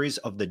fondest memories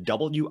of the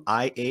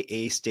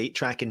WIAA state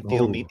track and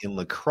field meet Oh. in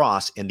La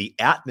Crosse and the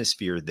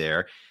atmosphere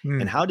there?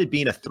 And how did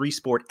being a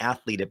 3-sport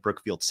athlete at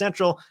Brookfield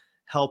Central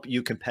help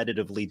you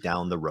competitively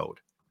down the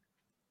road?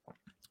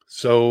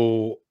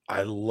 So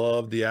I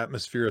love the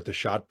atmosphere at the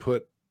shot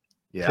put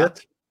Yeah.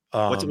 pit.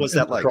 What's In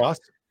that like? lacrosse.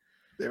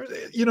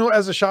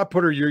 As a shot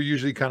putter, you're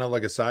usually kind of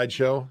like a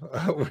sideshow,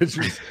 which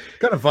is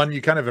kind of fun.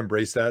 You kind of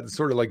embrace that. It's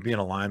sort of like being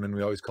a lineman.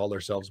 We always called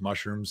ourselves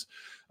mushrooms,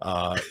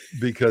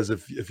 because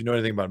if you know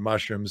anything about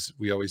mushrooms,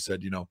 we always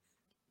said,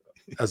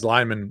 as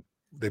linemen,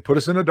 they put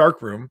us in a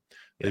dark room,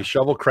 they Yeah.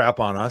 shovel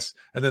crap on us,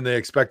 and then they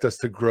expect us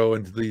to grow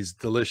into these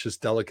delicious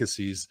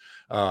delicacies.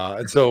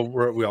 And so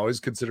we always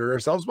consider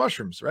ourselves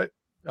mushrooms, right?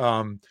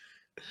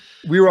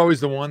 We were always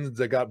the ones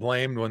that got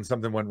blamed when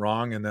something went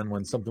wrong. And then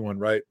when something went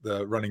right,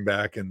 the running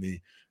back and the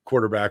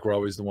quarterback were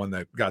always the one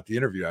that got the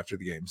interview after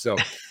the game. So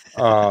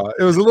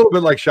it was a little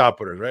bit like shot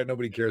putters, right?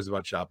 Nobody cares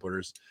about shot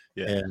putters.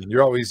 Yeah. And you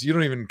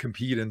don't even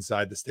compete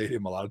inside the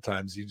stadium. A lot of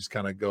times you just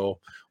kind of go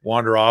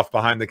wander off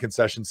behind the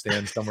concession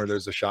stand somewhere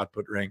there's a shot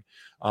put ring.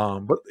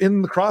 But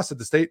in lacrosse at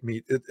the state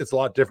meet, it's a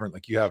lot different.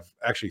 Like, you have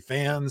actually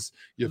fans,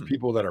 you have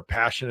people that are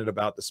passionate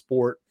about the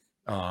sport,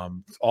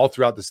 all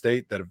throughout the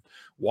state, that have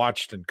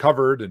watched and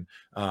covered, and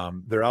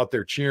they're out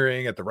there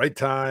cheering at the right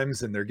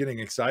times, and they're getting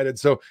excited.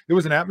 So it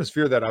was an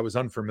atmosphere that I was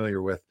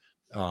unfamiliar with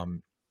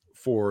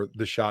for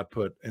the shot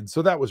put, and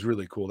so that was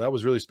really cool. That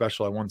was really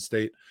special. I won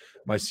state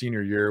my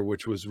senior year,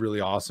 which was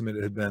really awesome.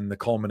 It had been the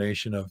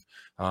culmination of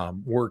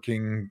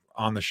working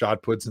on the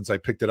shot put since I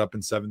picked it up in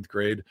 7th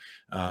grade.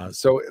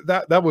 So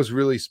that was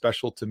really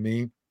special to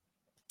me.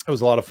 It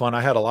was a lot of fun.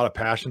 I had a lot of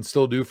passion,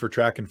 still do, for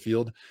track and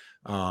field.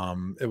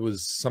 It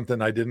was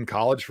something I did in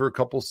college for a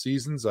couple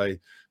seasons. I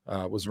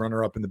was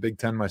runner up in the Big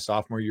Ten my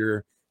sophomore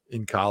year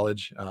in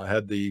college.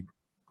 Had the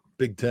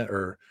Big Ten,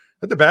 or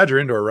had the Badger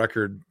indoor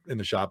record in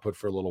the shot put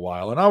for a little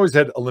while, and I always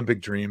had Olympic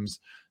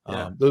dreams.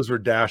 Those were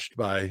dashed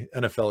by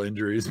NFL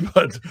injuries,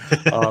 but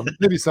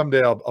maybe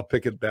someday I'll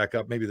pick it back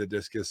up. Maybe the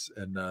discus,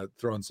 and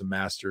throw in some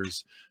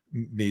masters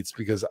meets,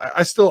 because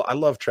I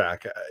love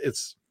track.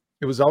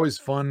 It was always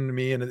fun to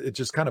me, and it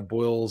just kind of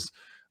boils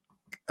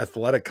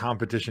athletic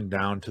competition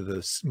down to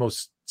the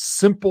most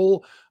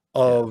simple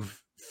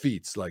of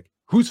feats, like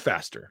who's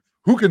faster,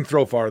 who can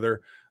throw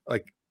farther.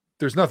 Like,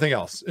 there's nothing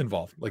else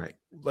involved. Like, Right.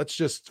 let's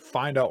just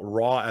find out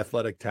raw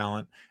athletic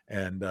talent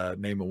and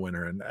name a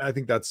winner. And I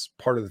think that's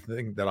part of the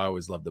thing that I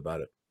always loved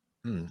about it.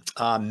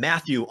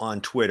 Matthew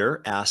on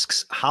Twitter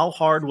asks, how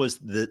hard was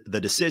the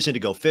decision to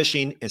go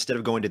fishing instead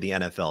of going to the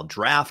NFL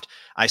draft?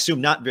 I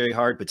assume not very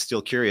hard, but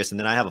still curious. And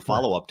then I have a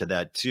follow-up to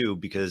that too,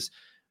 because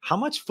how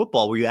much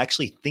football were you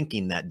actually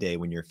thinking that day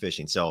when you're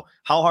fishing? So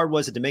how hard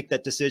was it to make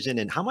that decision?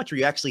 And how much were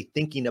you actually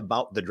thinking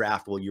about the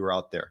draft while you were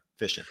out there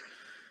fishing?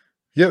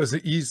 Yeah, it was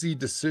an easy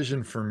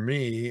decision for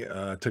me.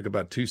 It took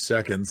about 2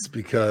 seconds,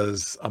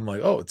 because I'm like,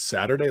 oh, it's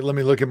Saturday. Let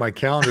me look at my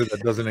calendar that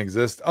doesn't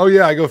exist. Oh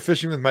yeah, I go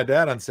fishing with my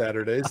dad on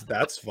Saturdays.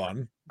 That's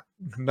fun.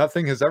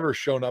 Nothing has ever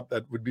shown up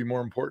that would be more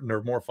important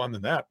or more fun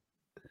than that.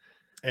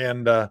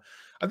 And I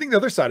think the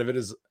other side of it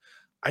is,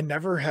 I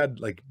never had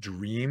like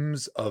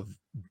dreams of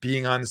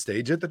being on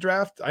stage at the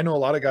draft. I know a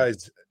lot of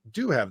guys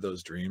do have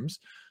those dreams.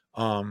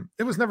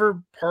 It was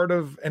never part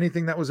of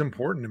anything that was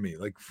important to me.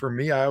 Like, for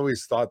me, I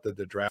always thought that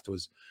the draft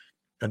was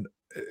and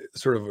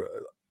sort of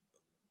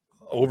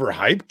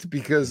overhyped,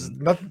 because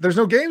there's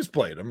no games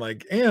played. I'm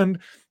like, and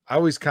I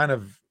always kind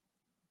of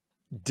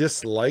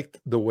disliked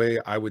the way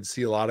I would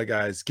see a lot of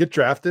guys get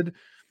drafted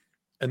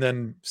and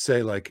then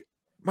say, like,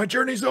 my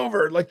journey's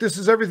over. Like, this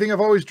is everything I've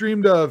always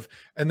dreamed of.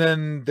 And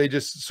then they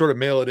just sort of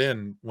mail it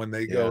in when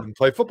they go and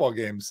play football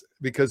games,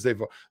 because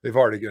they've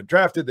already got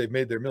drafted. They've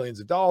made their millions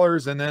of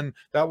dollars. And then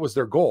that was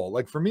their goal.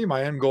 Like, for me,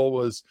 my end goal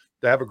was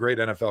to have a great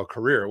NFL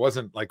career. It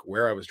wasn't like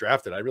where I was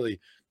drafted.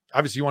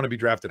 Obviously you want to be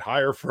drafted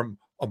higher from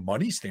a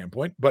money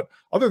standpoint, but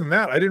other than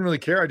that, I didn't really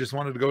care. I just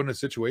wanted to go in a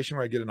situation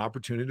where I get an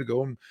opportunity to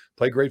go and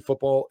play great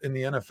football in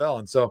the NFL.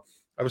 And so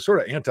I was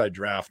sort of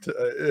anti-draft,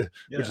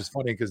 which is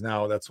funny, because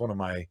now that's one of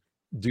my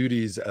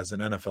duties as an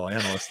NFL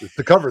analyst, is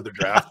to cover the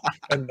draft.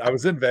 And I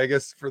was in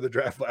Vegas for the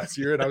draft last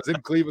year, and I was in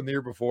Cleveland the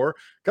year before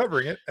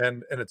covering it.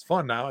 And it's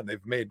fun now. And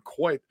they've made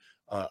quite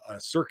a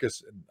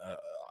circus and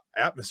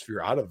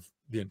atmosphere out of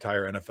the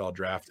entire NFL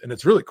draft, and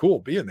it's really cool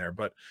being there.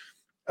 But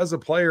as a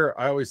player,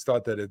 I always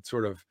thought that it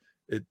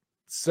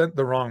sent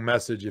the wrong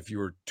message if you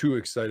were too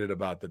excited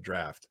about the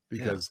draft,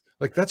 because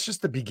like that's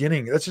just the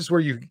beginning. That's just where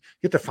you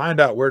get to find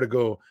out where to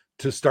go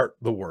to start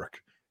the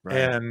work. Right.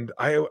 And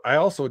I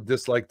also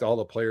disliked all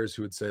the players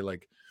who would say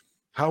like,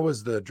 how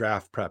was the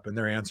draft prep? And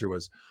their answer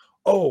was,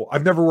 oh,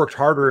 I've never worked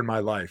harder in my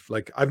life.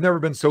 Like I've never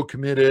been so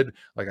committed.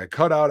 Like I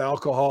cut out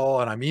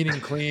alcohol and I'm eating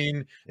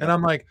clean. Yeah. And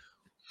I'm like,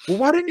 well,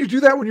 why didn't you do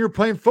that when you were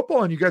playing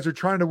football and you guys are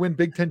trying to win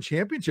Big Ten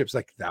championships?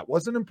 Like that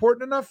wasn't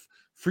important enough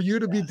for you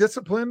to be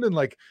disciplined and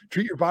like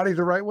treat your body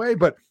the right way.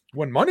 But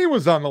when money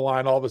was on the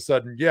line, all of a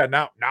sudden,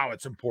 now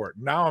it's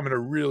important. Now I'm going to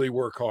really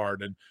work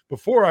hard. And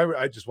before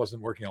I just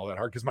wasn't working all that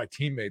hard because my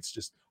teammates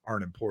just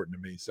aren't important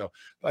to me. So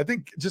I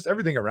think just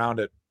everything around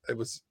it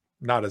was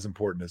not as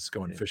important as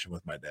going fishing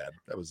with my dad.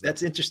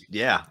 That's interesting.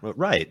 Yeah.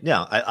 Right.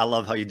 Yeah. I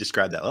love how you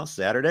describe that. Well,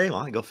 Saturday,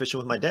 I go fishing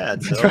with my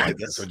dad. So right. I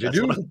guess that's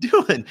what I'm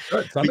doing.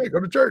 Right. Sunday,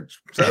 go to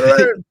church.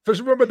 Saturday,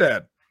 fishing with my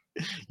dad.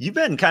 You've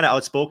been kind of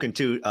outspoken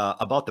too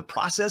about the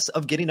process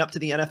of getting up to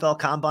the NFL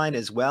Combine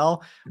as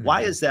well.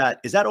 Why is that?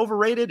 Is that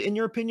overrated in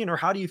your opinion, or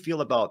how do you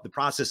feel about the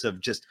process of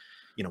just,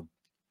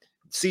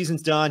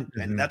 season's done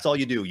and that's all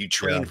you do? You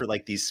train for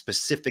like these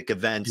specific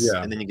events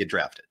and then you get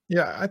drafted.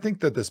 Yeah, I think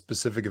that the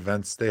specific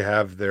events, they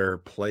have their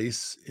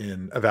place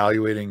in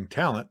evaluating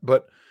talent,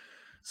 but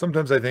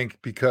sometimes I think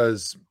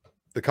because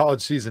the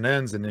college season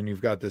ends and then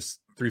you've got this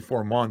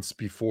 3-4 months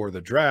before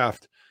the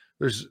draft,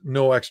 there's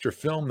no extra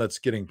film that's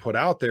getting put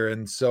out there.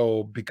 And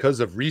so because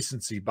of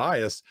recency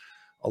bias,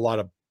 a lot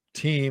of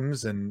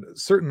teams and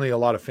certainly a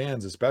lot of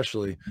fans,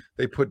 especially,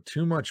 they put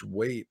too much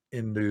weight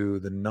into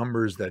the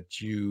numbers that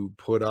you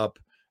put up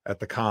at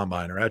the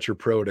combine or at your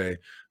pro day.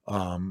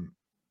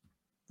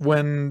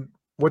 When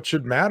what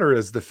should matter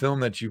is the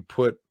film that you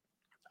put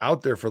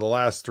out there for the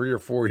last 3 or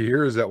 4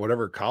 years at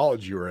whatever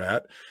college you were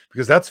at,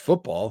 because that's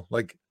football.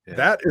 Like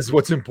that is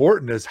what's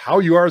important, is how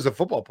you are as a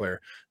football player,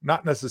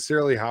 not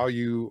necessarily how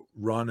you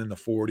run in the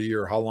 40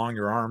 or how long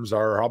your arms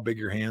are or how big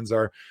your hands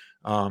are.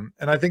 And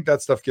I think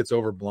that stuff gets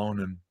overblown.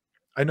 And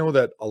I know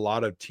that a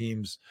lot of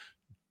teams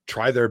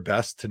try their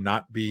best to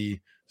not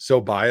be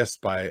so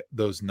biased by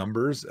those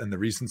numbers and the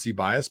recency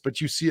bias, but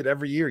you see it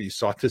every year. You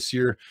saw it this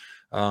year.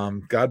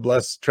 God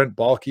bless Trent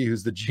Baalke,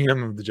 who's the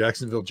GM of the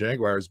Jacksonville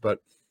Jaguars, but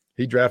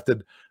he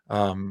drafted,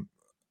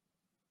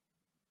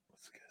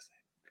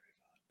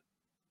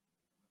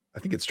 I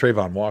think it's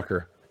Trayvon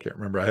Walker. I can't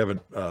remember. I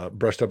haven't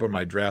brushed up on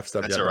my draft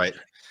stuff yet. That's all right.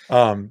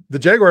 The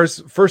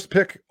Jaguars' first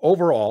pick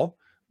overall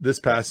this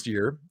past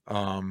year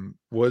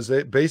was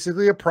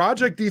basically a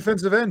project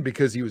defensive end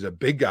because he was a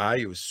big guy.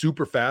 He was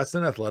super fast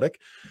and athletic.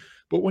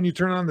 But when you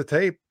turn on the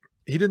tape,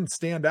 he didn't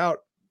stand out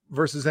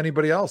versus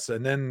anybody else.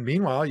 And then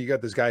meanwhile, you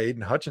got this guy,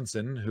 Aiden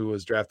Hutchinson, who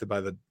was drafted by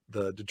the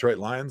Detroit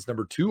Lions,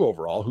 number 2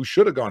 overall, who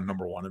should have gone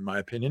number 1, in my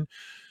opinion,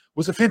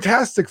 was a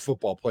fantastic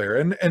football player.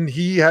 And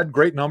he had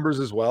great numbers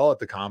as well at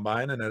the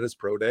combine and at his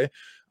pro day.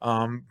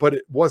 But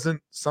it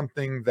wasn't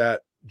something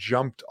that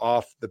jumped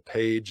off the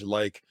page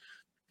like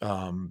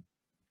Trayvon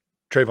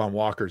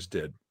Walker's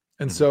did.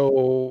 And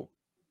so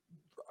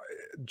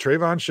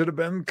Trayvon should have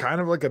been kind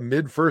of like a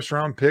mid-first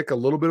round pick, a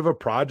little bit of a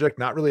project,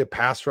 not really a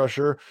pass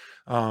rusher,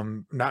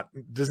 doesn't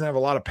have a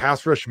lot of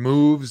pass rush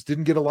moves,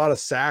 didn't get a lot of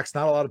sacks,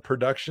 not a lot of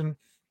production.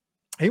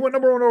 He went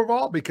number 1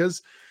 overall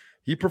because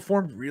he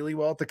performed really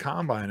well at the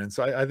combine. And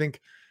so I think,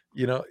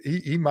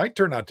 he might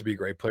turn out to be a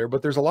great player,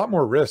 but there's a lot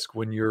more risk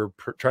when you're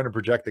trying to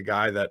project a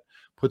guy that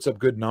puts up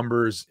good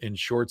numbers in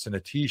shorts and a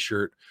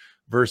t-shirt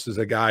versus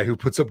a guy who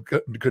puts up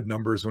good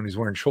numbers when he's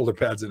wearing shoulder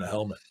pads and a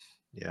helmet.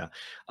 Yeah.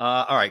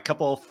 All right.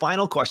 Couple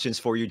final questions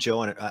for you,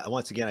 Joe. And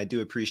once again, I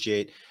do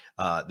appreciate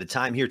the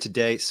time here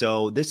today.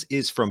 So this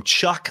is from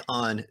Chuck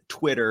on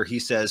Twitter. He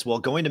says, well,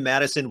 going to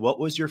Madison, what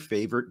was your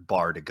favorite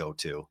bar to go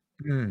to?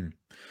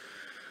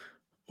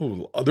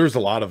 Ooh, there's a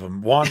lot of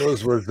them.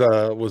 Wanda's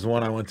was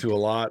one I went to a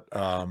lot.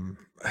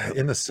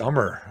 In the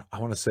summer, I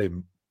want to say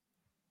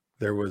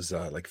there was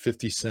like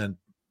 50-cent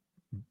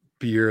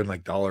beer and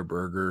like dollar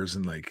burgers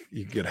and like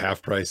you could get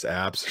half price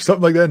apps or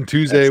something like that. And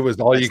Tuesday was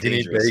all you can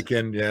eat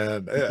bacon. Yeah.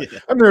 I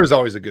mean, there was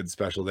always a good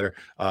special there.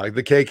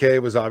 The KK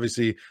was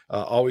obviously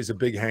always a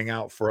big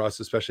hangout for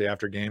us, especially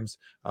after games.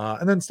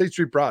 And then State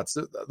Street Brats.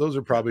 Those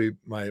are probably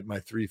my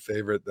 3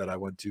 favorite that I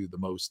went to the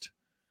most.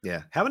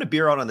 Yeah. Having a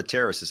beer out on the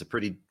terrace is a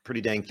pretty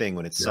dang thing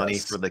when it's sunny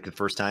for like the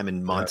first time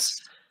in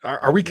months. Yes.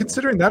 Are we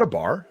considering that a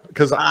bar?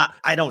 Because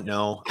I don't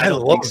know. I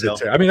don't love think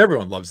so. I mean,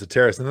 everyone loves the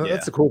terrace. And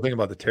that's the cool thing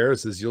about the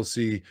terrace is you'll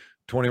see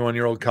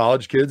 21-year-old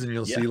college kids and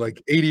you'll see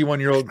like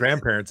 81-year-old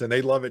grandparents and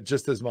they love it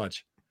just as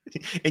much.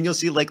 And you'll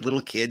see like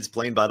little kids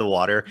playing by the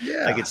water.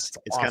 Yeah. Like it's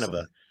awesome. Kind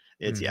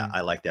of yeah,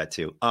 I like that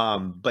too.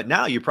 But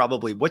now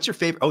what's your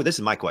favorite? Oh, this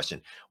is my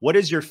question. What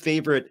is your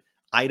favorite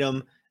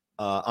item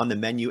on the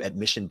menu at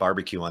Mission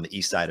Barbecue on the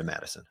east side of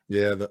Madison?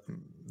 Yeah.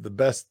 The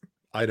best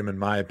item, in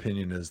my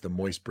opinion, is the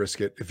moist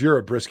brisket. If you're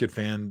a brisket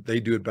fan, they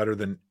do it better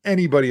than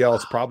anybody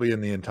else, probably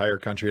in the entire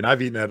country. And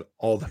I've eaten at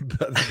all the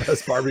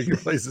best barbecue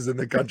places in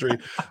the country.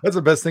 That's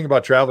the best thing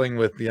about traveling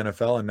with the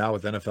NFL and now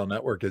with NFL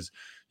Network is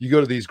you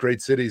go to these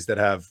great cities that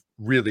have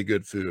really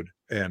good food.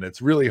 And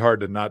it's really hard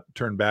to not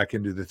turn back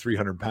into the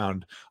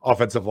 300-pound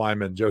offensive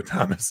lineman, Joe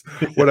Thomas,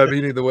 when I'm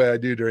eating the way I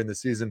do during the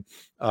season.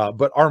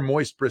 But our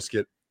moist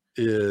brisket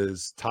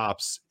is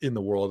tops in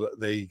the world.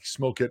 They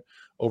smoke it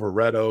over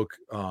red oak.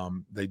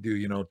 They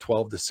do,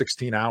 12 to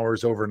 16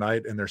 hours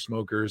overnight in their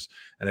smokers,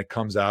 and it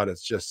comes out.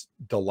 It's just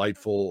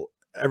delightful.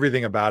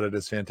 Everything about it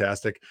is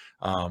fantastic.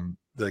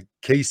 The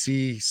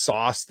KC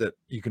sauce that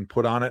you can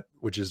put on it,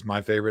 which is my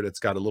favorite. It's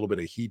got a little bit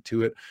of heat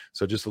to it.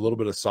 So just a little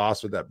bit of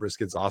sauce with that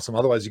brisket's awesome.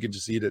 Otherwise, you can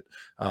just eat it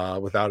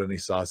without any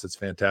sauce. It's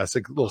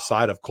fantastic. A little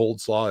side of cold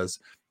slaw is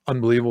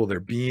unbelievable. Their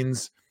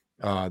beans,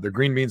 their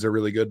green beans are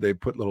really good. They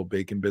put little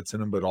bacon bits in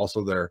them, but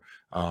also their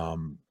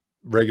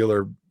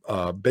regular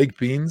baked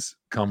beans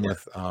come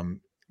with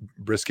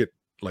brisket,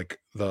 like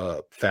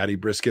the fatty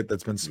brisket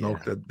that's been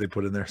smoked that they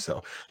put in there.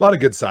 So a lot of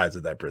good sides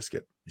of that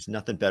brisket. There's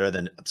nothing better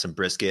than some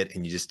brisket,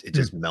 and it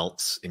just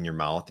melts in your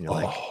mouth, and you're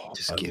like,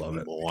 just give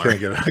me more. I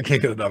can't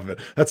get enough of it.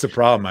 That's the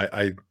problem.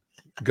 I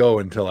go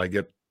until I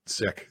get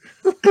sick,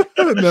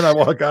 and then I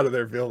walk out of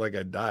there feeling like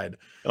I died.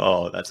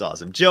 Oh, that's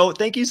awesome. Joe,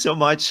 thank you so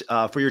much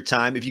for your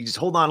time. If you just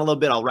hold on a little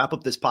bit, I'll wrap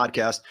up this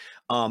podcast.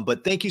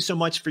 But thank you so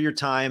much for your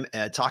time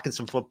talking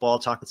some football,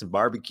 talking some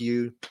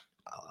barbecue,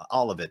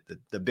 all of it.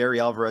 The Barry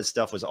Alvarez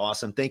stuff was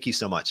awesome. Thank you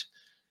so much.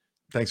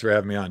 Thanks for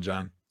having me on,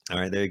 John. All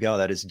right, there you go.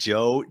 That is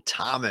Joe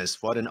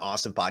Thomas. What an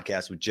awesome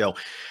podcast with Joe.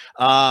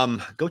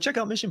 Go check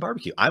out Mission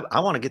Barbecue. I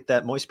want to get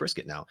that moist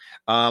brisket now.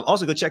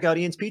 Also, go check out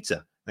Ian's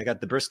Pizza. I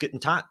got the brisket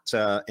and tots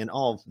and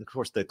all, of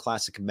course, the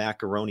classic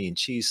macaroni and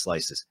cheese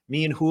slices.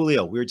 Me and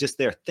Julio, we were just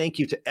there. Thank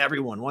you to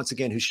everyone once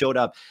again who showed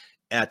up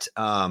at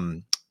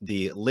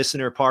the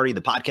listener party,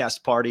 the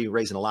podcast party,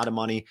 raising a lot of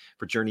money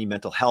for Journey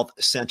Mental Health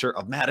Center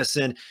of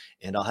Madison.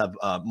 And I'll have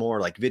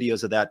more like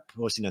videos of that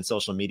posting on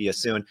social media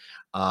soon.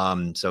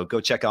 So go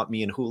check out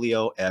me and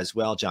Julio as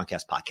well,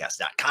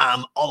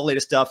 johncastpodcast.com, all the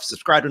latest stuff.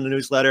 Subscribe to the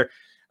newsletter,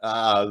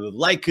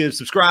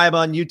 subscribe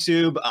on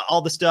YouTube,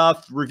 all the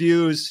stuff,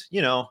 reviews.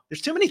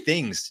 There's too many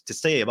things to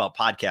say about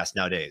podcasts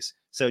nowadays.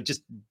 So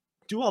just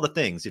do all the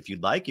things if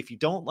you'd like. If you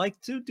don't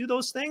like to do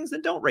those things,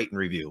 then don't rate and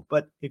review.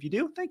 But if you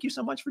do, thank you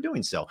so much for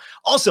doing so.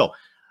 Also,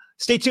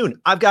 stay tuned.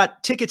 I've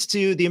got tickets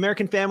to the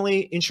American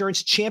Family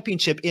Insurance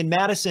Championship in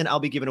Madison I'll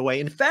be giving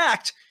away. In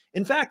fact,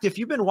 if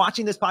you've been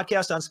watching this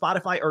podcast on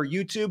Spotify or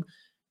YouTube,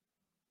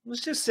 let's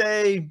just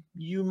say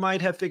you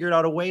might have figured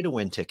out a way to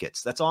win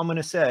tickets. That's all I'm going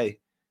to say.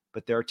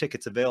 But there are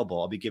tickets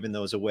available. I'll be giving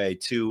those away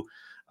to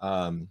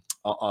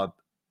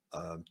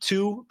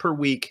 2 per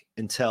week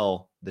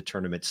until the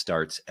tournament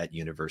starts at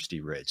University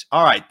Ridge.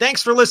 All right.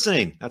 Thanks for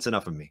listening. That's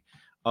enough of me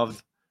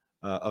of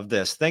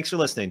this. Thanks for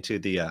listening to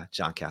the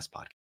John Cast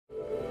podcast.